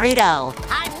 Naruto.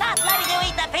 I'm not letting you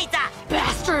eat the pizza!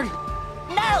 Bastard!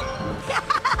 No!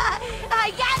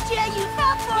 I got you! You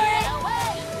fell for Get it!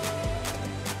 away!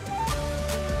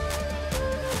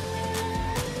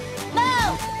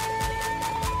 No!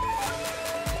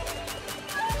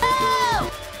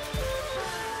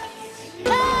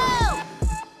 No!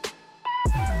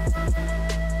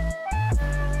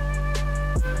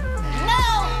 No!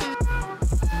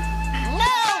 No!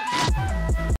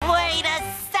 No! Wait a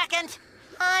second.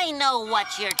 I know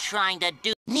what you're trying to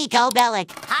do. Nico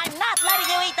Bellic. I'm not letting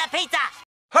you eat the pizza!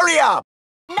 Hurry up!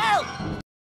 No!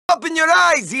 Open your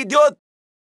eyes, idiot!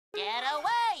 Get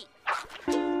away!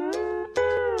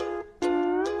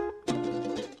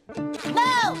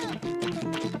 No!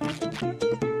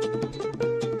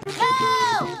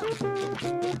 No!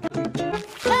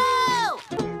 No!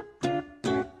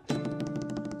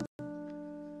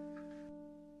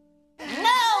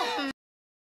 No!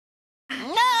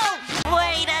 No!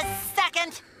 Wait a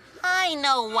second. I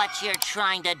know what you're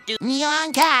trying to do.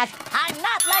 Neon Cat. I'm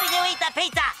not letting you eat the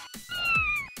pizza!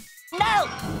 No!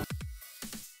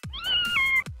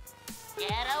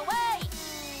 Get away!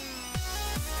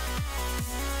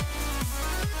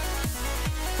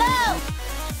 No!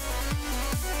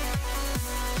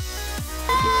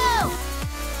 No!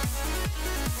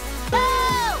 No!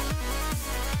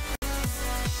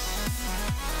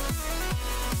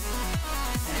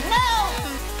 No!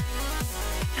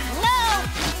 No!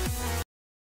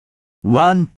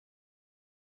 1.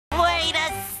 Wait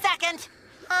a second.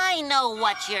 I know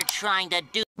what you're trying to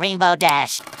do. Rainbow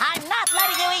Dash. I'm not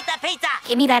letting you eat the pizza!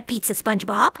 Give me that pizza,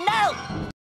 SpongeBob. No!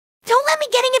 Don't let me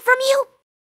getting it from you.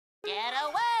 Get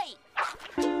away!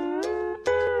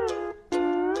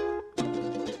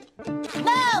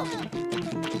 No!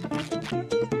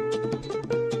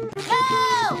 No!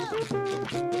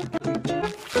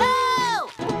 No!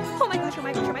 Oh my gosh, oh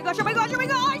my gosh, oh my gosh, oh my gosh, oh my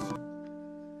gosh!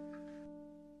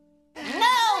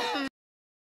 No!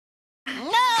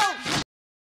 No!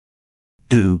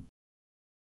 2.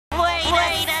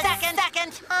 Wait a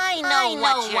second. I know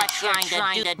what you're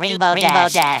trying to do. Rainbow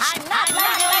Dash. I'm not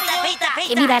letting you eat the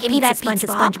pizza! Give me that pizza,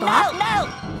 SpongeBob. No!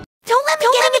 Don't let me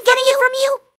getting it from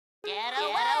you. Get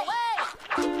away!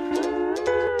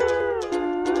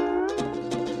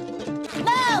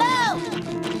 No!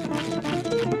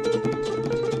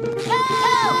 No!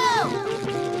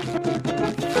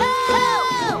 No!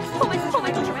 Oh my gosh, oh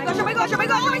my gosh, oh my gosh, oh my gosh, oh my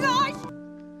gosh, oh my gosh!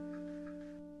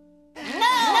 No!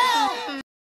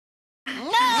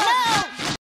 No!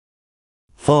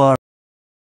 4.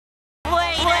 Wait a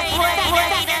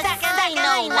second. I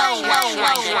know what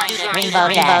you're trying to do. Rainbow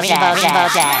Dash.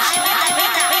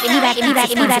 Give me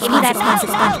that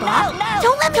SpongeBob. No!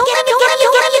 Don't let me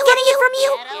getting it from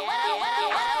you.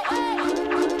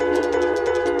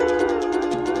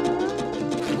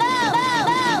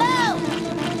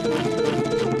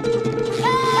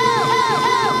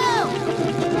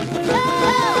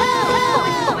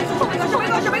 Oh my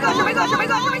gosh, oh my gosh, oh my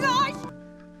gosh, oh my gosh!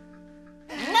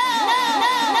 No!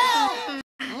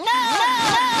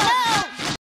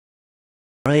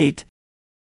 8.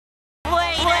 Oh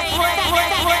my gosh!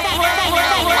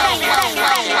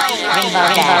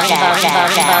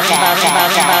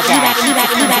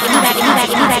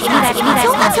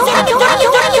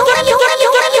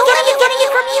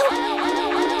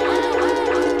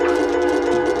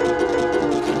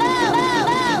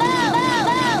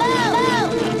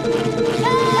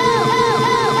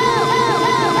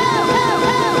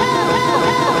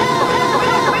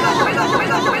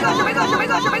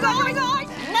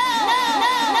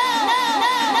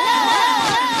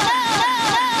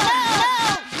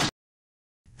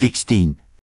 16.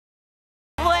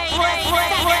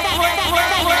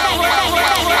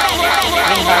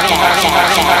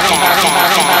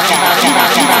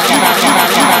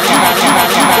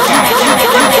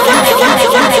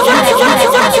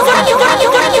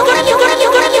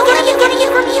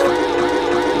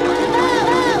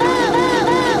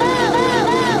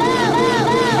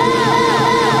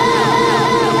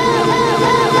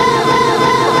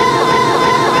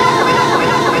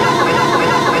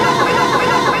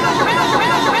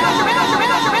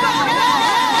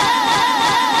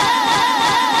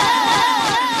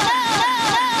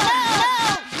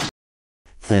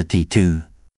 Thirty-two.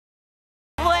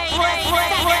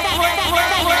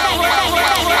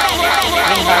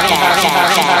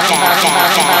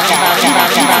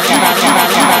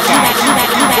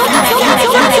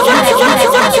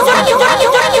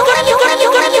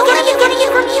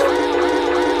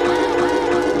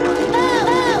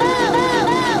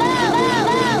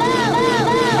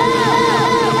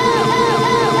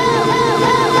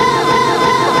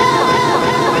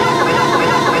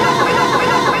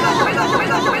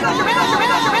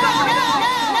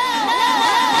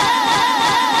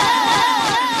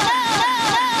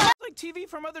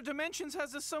 from other dimensions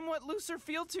has a somewhat looser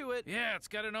feel to it. Yeah, it's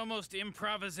got an almost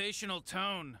improvisational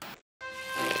tone.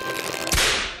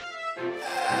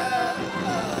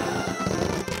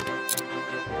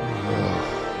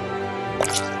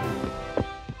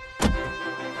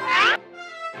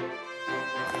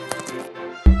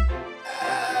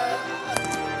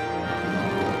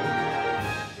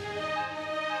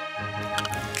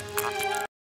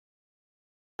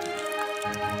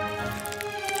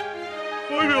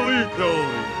 Finally, Kelly.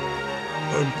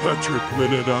 I'm Patrick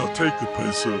Minute. I'll take the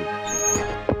peso.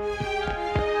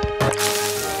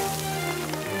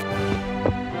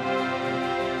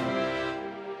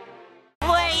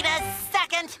 Wait a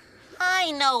second.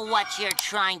 I know what you're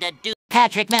trying to do.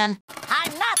 Patrick, man.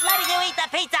 I'm not letting you eat the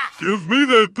pizza. Give me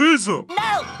that pizza.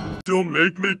 No. Don't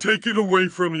make me take it away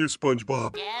from you,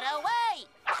 Spongebob. Get away.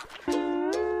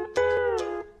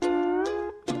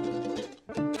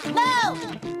 No.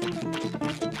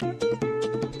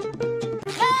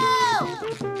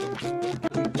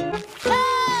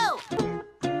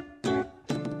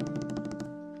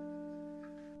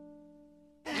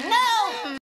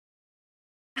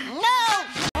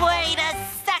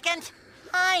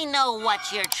 I know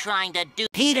what you're trying to do.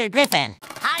 Peter Griffin.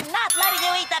 I'm not letting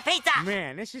you eat the pizza!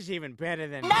 Man, this is even better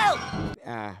than... No!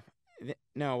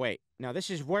 No, wait. No, this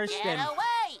is worse Get than...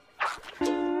 away!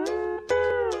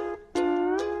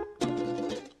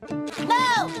 No!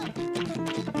 No!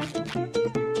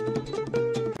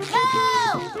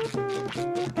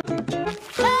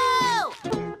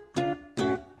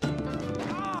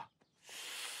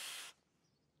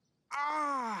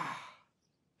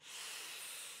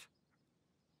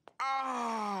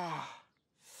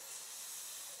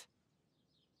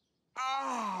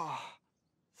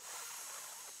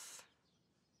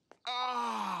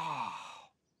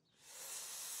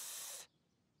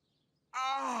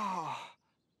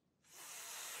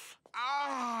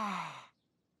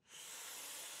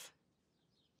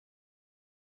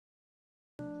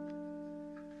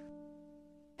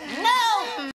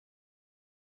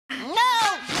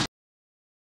 No!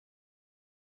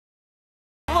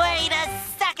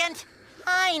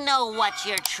 I know what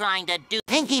you're trying to do.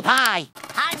 Pinkie Pie.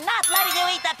 I'm not letting you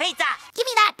eat the pizza! Give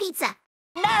me that pizza.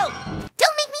 No!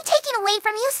 Don't make me take it away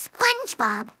from you,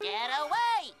 SpongeBob. Get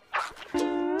away!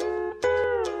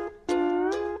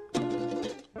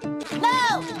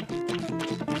 No!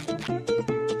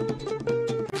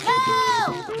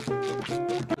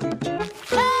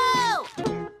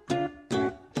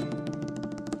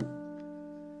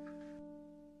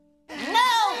 No! No!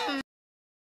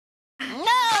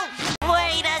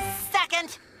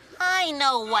 I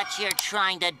know what you're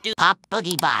trying to do. Pop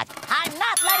Boogie Bot. I'm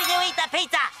not letting you eat the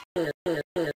pizza!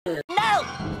 No!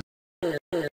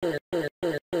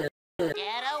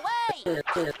 Get away!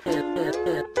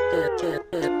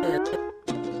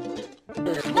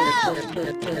 No!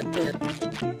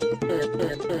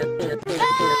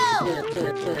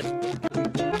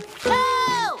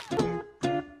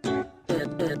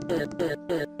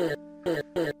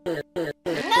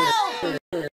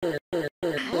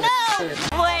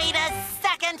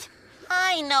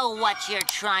 I know what you're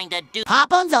trying to do.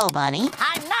 Pop on Zo Bunny.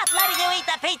 I'm not letting you eat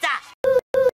the pizza!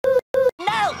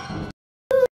 No!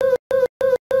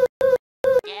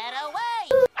 Get away!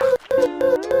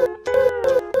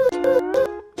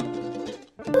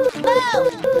 No!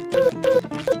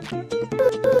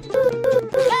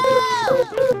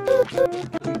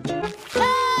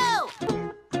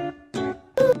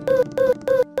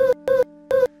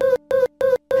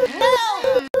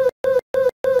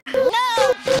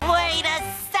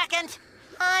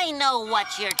 I know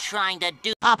what you're trying to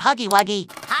do. Pop Huggy Wuggy.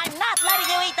 I'm not letting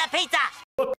you eat the pizza!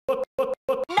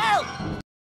 No!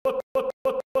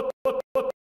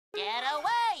 Get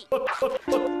away!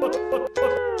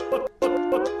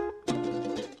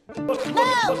 No!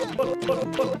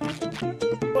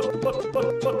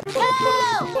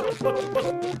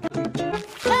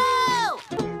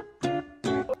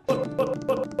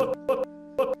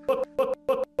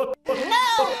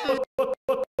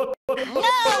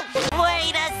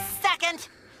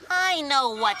 I know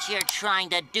what you're trying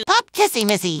to do. Pop Kissy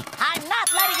Missy. I'm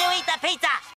not letting you eat the pizza!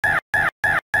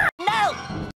 No!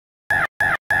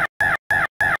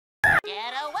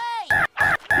 Get away!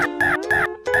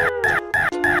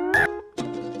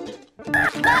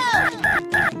 No!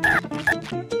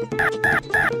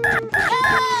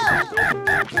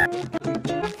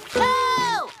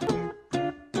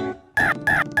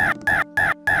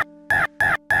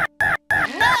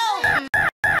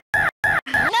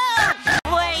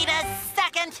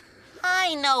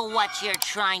 I know what you're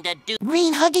trying to do.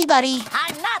 Green Huggy Buddy.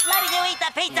 I'm not letting you eat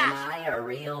the pizza! Am I a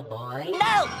real boy?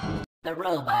 No! The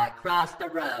robot crossed the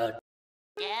road.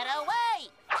 Get away!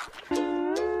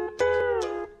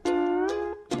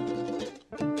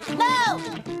 No!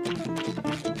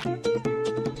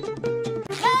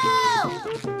 No!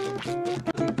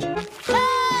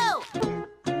 No!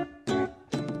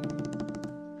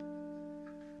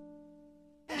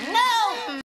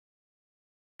 No!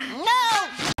 No!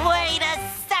 Wait a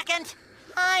second!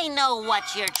 I know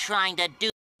what you're trying to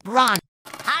do. Run.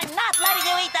 I'm not letting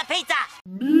you eat the pizza!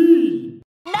 Me!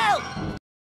 No!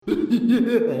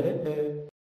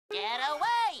 Get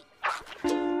away!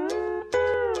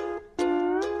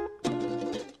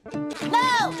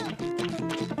 No!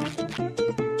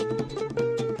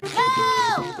 No!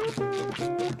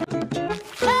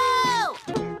 No!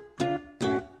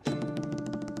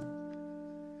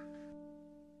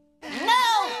 No!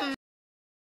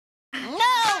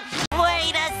 No!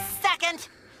 Wait a second!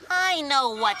 I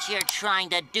know what you're trying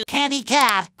to do. Candy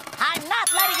cat. I'm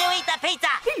not letting you eat the pizza!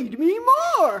 Feed me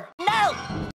more! No!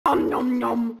 Nom nom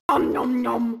nom, nom nom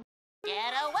nom.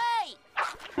 Get away!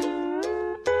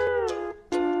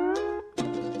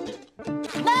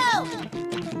 No!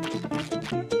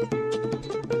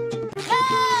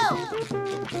 No!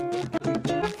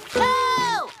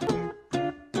 No!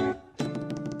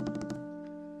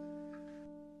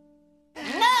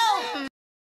 No!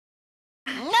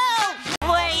 No!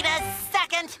 Wait a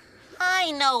second!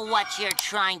 I know what you're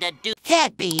trying to do.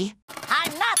 Can't be.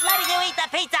 I'm not letting you eat the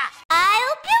pizza!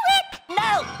 I'll do it!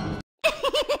 No!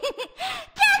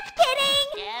 Just kidding!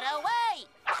 Get away!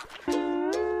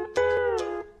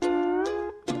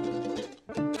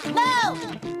 No!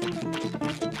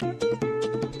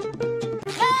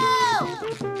 No!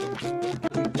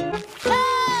 No!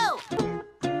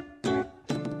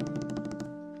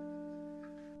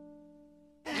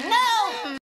 No!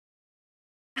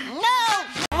 No!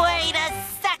 Wait a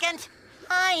second!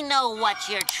 I know what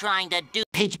you're trying to do.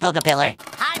 Peach Pillar.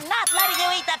 I'm not letting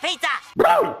you eat the pizza!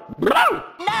 Brown, brown.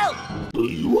 No! Do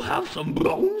you have some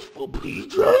browns for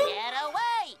pizza? Get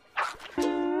away!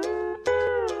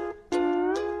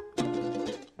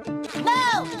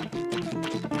 No!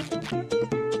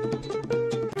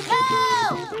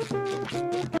 No!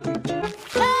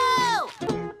 No!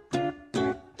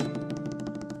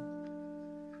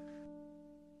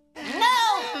 No!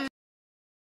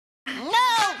 No!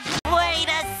 Wait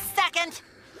a second!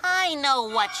 I know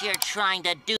what you're trying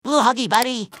to do. Blue Huggy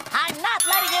Buddy. I'm not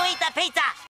letting you eat the pizza!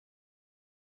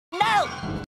 No!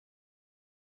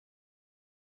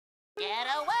 Get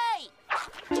away!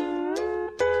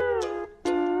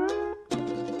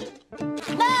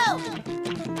 No!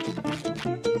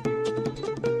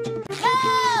 No!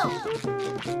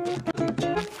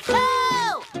 No!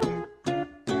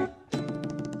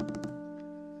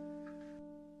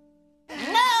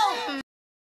 No!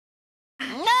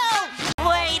 No!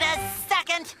 Wait a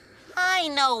second! I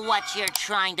know what you're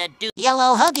trying to do.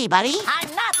 Yellow Huggy Buddy.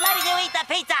 I'm not letting you eat the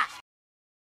pizza!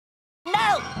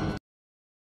 No!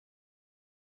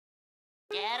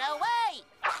 Get away!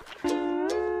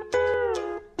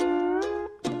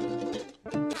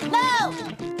 No!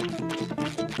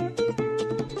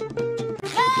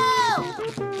 No!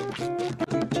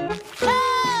 No!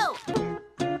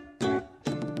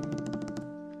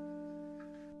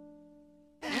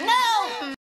 No!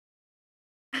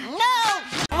 No!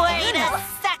 Wait a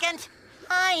second!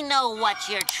 I know what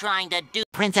you're trying to do.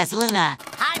 Princess Luna.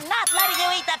 I'm not letting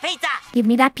you eat the pizza! Give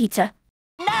me that pizza.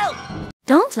 No!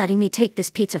 Don't letting me take this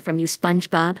pizza from you,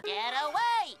 Spongebob. Get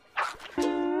away!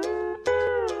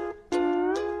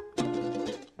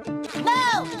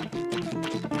 No!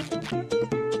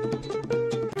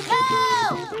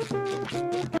 No!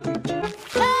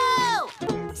 No!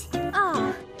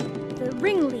 Ah, the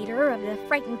ringleader of the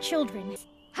frightened children.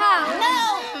 How?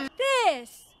 No!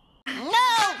 This!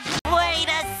 No! Wait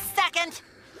a second!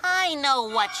 I know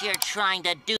what you're trying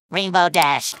to do. Rainbow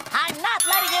Dash. I'm not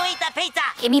letting you eat the pizza!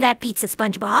 Give me that pizza,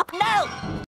 Spongebob. No!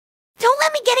 Don't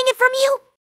let me getting it from you.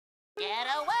 Get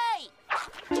away!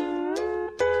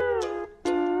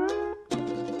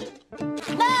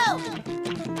 No!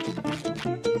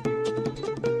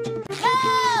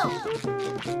 No!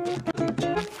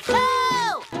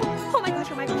 No! Oh my gosh,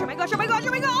 oh my gosh, oh my gosh, oh my gosh,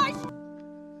 oh my gosh!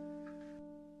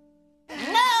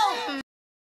 No!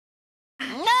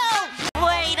 No!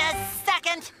 Wait a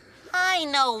second! I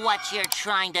know what you're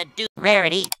trying to do.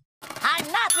 Rarity. I'm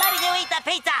not letting you eat the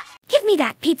pizza! Give me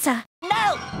that pizza.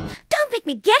 No! Don't make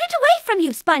me get it away from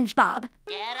you, Spongebob.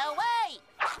 Get away!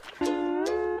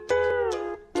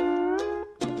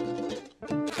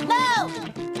 No!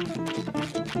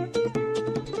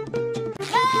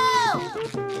 No!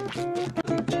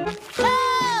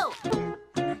 No!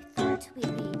 I thought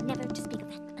we'd be never to speak of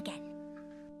that again.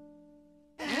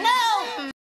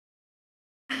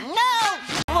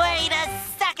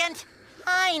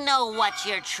 know what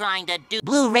you're trying to do.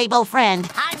 Blue Rainbow Friend.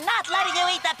 I'm not letting you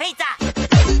eat the pizza!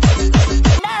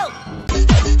 No!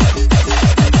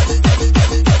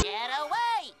 Get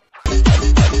away!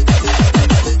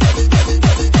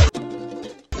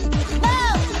 No!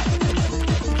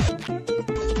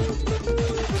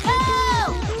 No!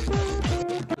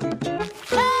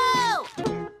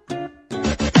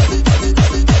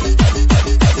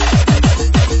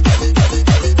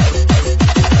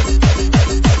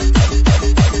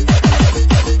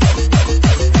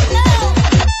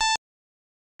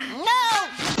 No!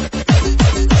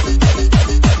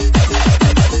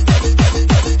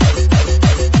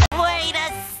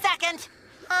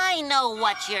 I know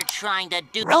what you're trying to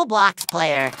do. Roblox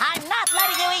player. I'm not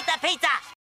letting you eat the pizza!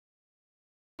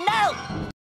 No!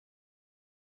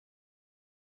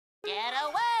 Get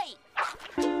away!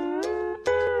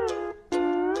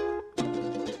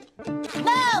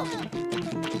 No!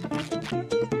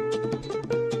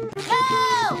 No!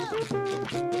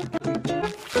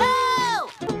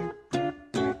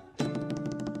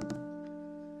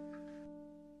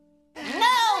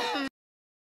 No!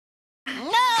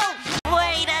 No!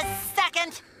 Wait a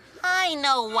second! I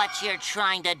know what you're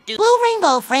trying to do. Blue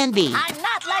Rainbow Friend B. I'm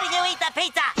not letting you eat the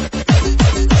pizza!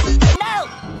 No!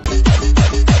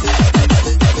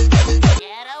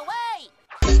 Get away!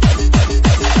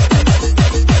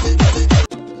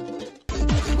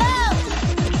 No!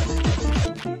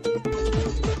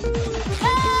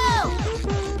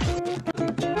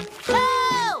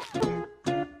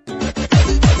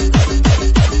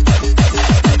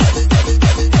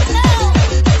 No!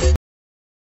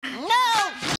 No!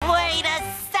 Wait a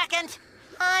second!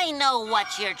 I know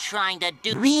what you're trying to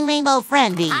do. Green Rainbow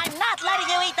Friend B. I'm not letting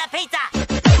you eat the pizza!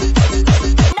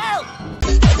 No!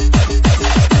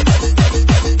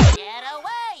 Get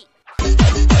away!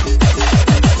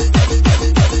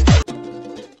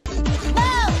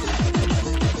 No!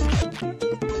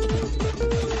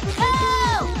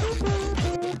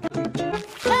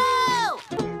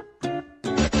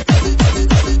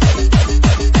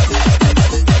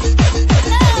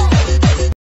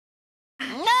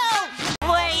 No!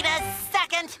 Wait a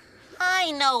second!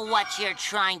 I know what you're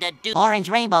trying to do. Orange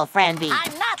Rainbow Friend B.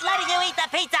 I'm not letting you eat the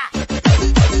pizza!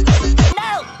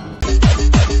 No!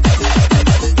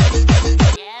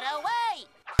 Get away!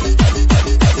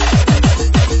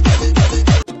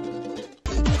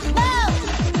 No!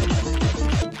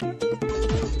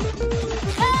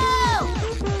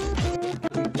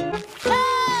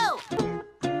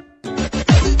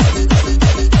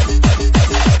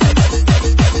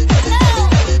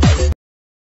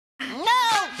 No!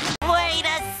 Wait a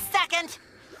second!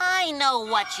 I know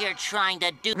what you're trying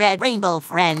to do. Red Rainbow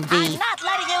Friend B. I'm not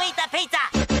letting you eat the pizza!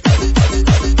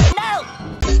 No!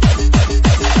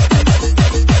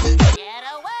 Get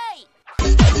away!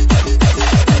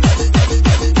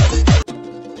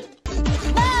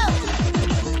 No!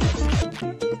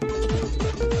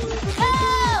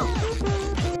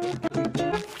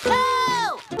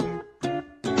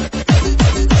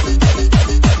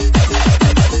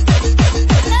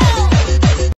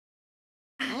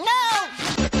 No!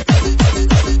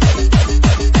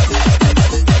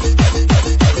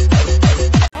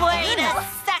 Wait a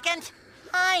second!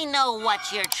 I know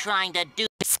what you're trying to do.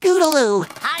 Scootaloo.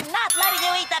 I'm not letting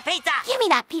you eat the pizza! Give me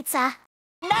that pizza.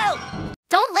 No!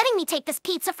 Don't letting me take this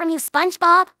pizza from you,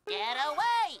 Spongebob. Get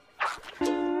away!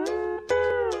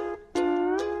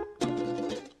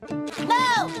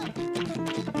 No!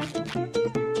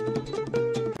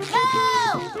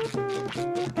 No!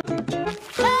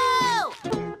 No!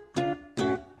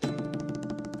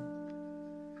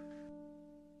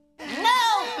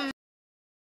 No!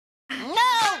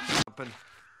 No!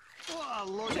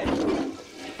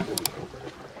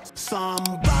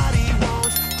 Somebody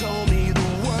once told me the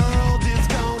world is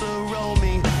gonna roll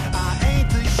me. I ain't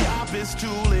the sharpest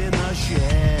tool in the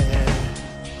shed.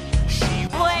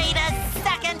 Wait a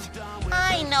second!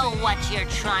 I know what you're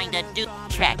trying to do.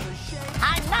 Shrek.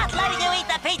 I'm not letting you eat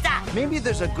the pizza! Maybe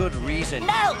there's a good reason.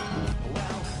 No!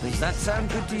 Does that sound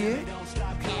good to you?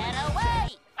 Get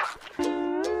away!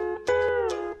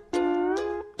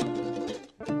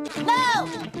 No!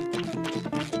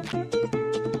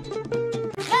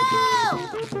 No!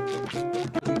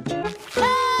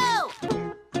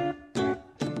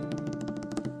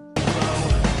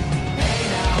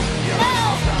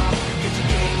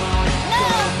 No!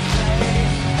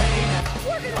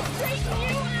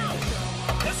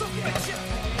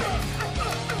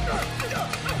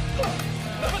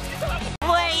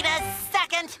 Wait a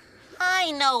second!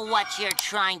 I know what you're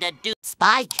trying to do.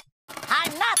 Spike.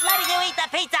 I'm not letting you eat the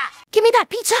pizza! Give me that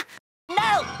pizza.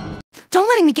 No! Don't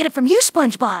letting me get it from you,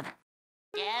 Spongebob.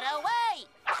 Get away!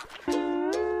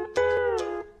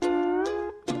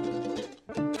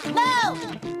 No!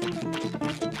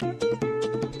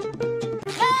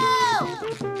 No!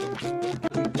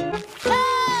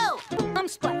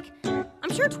 Spike.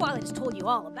 I'm sure Twilight has told you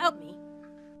all about me.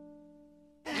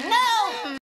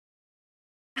 No!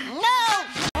 No!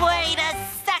 Wait a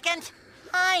second!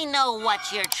 I know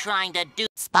what you're trying to do.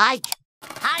 Spike.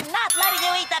 I'm not letting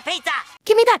you eat the pizza!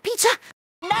 Give me that pizza!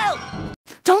 No!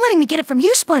 Don't let me get it from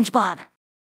you, Spongebob!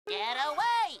 Get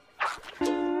away!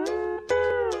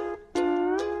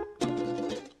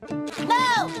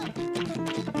 No! No!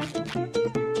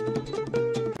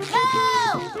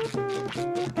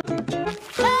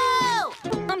 No!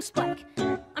 Spike.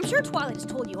 I'm sure Twilight has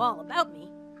told you all about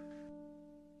me.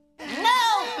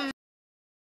 No!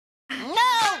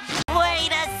 No!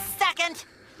 Wait a second!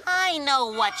 I know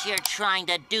what you're trying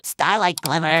to do. Starlight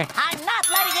Glimmer. I'm not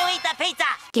letting you eat the pizza!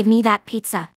 Give me that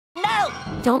pizza. No!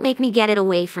 Don't make me get it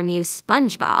away from you,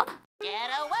 Spongebob.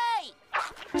 Get away!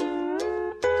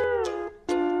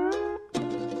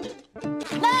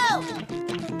 No!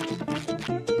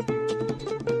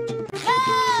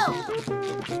 No!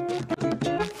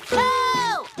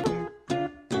 No!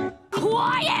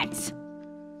 Quiet!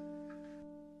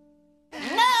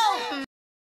 No!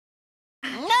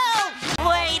 No!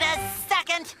 Wait a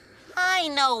second! I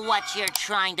know what you're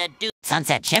trying to do.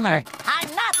 Sunset Shimmer.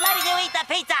 I'm not letting you eat the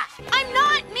pizza! I'm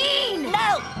not mean!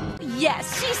 No!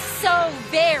 Yes, she's so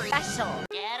very special.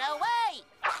 Get away!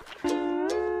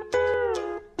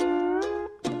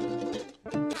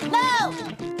 No!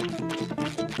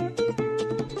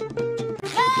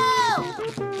 No!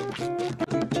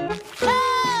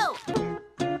 No!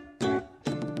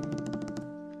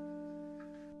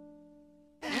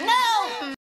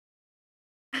 No!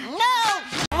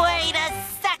 No! Wait a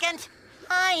second!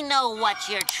 I know what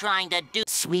you're trying to do.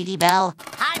 Sweetie Belle.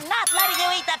 I'm not letting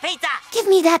you eat the pizza! Give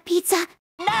me that pizza.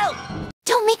 No!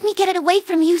 Don't make me get it away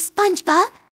from you, Spongebob.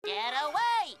 Get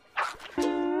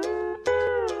away!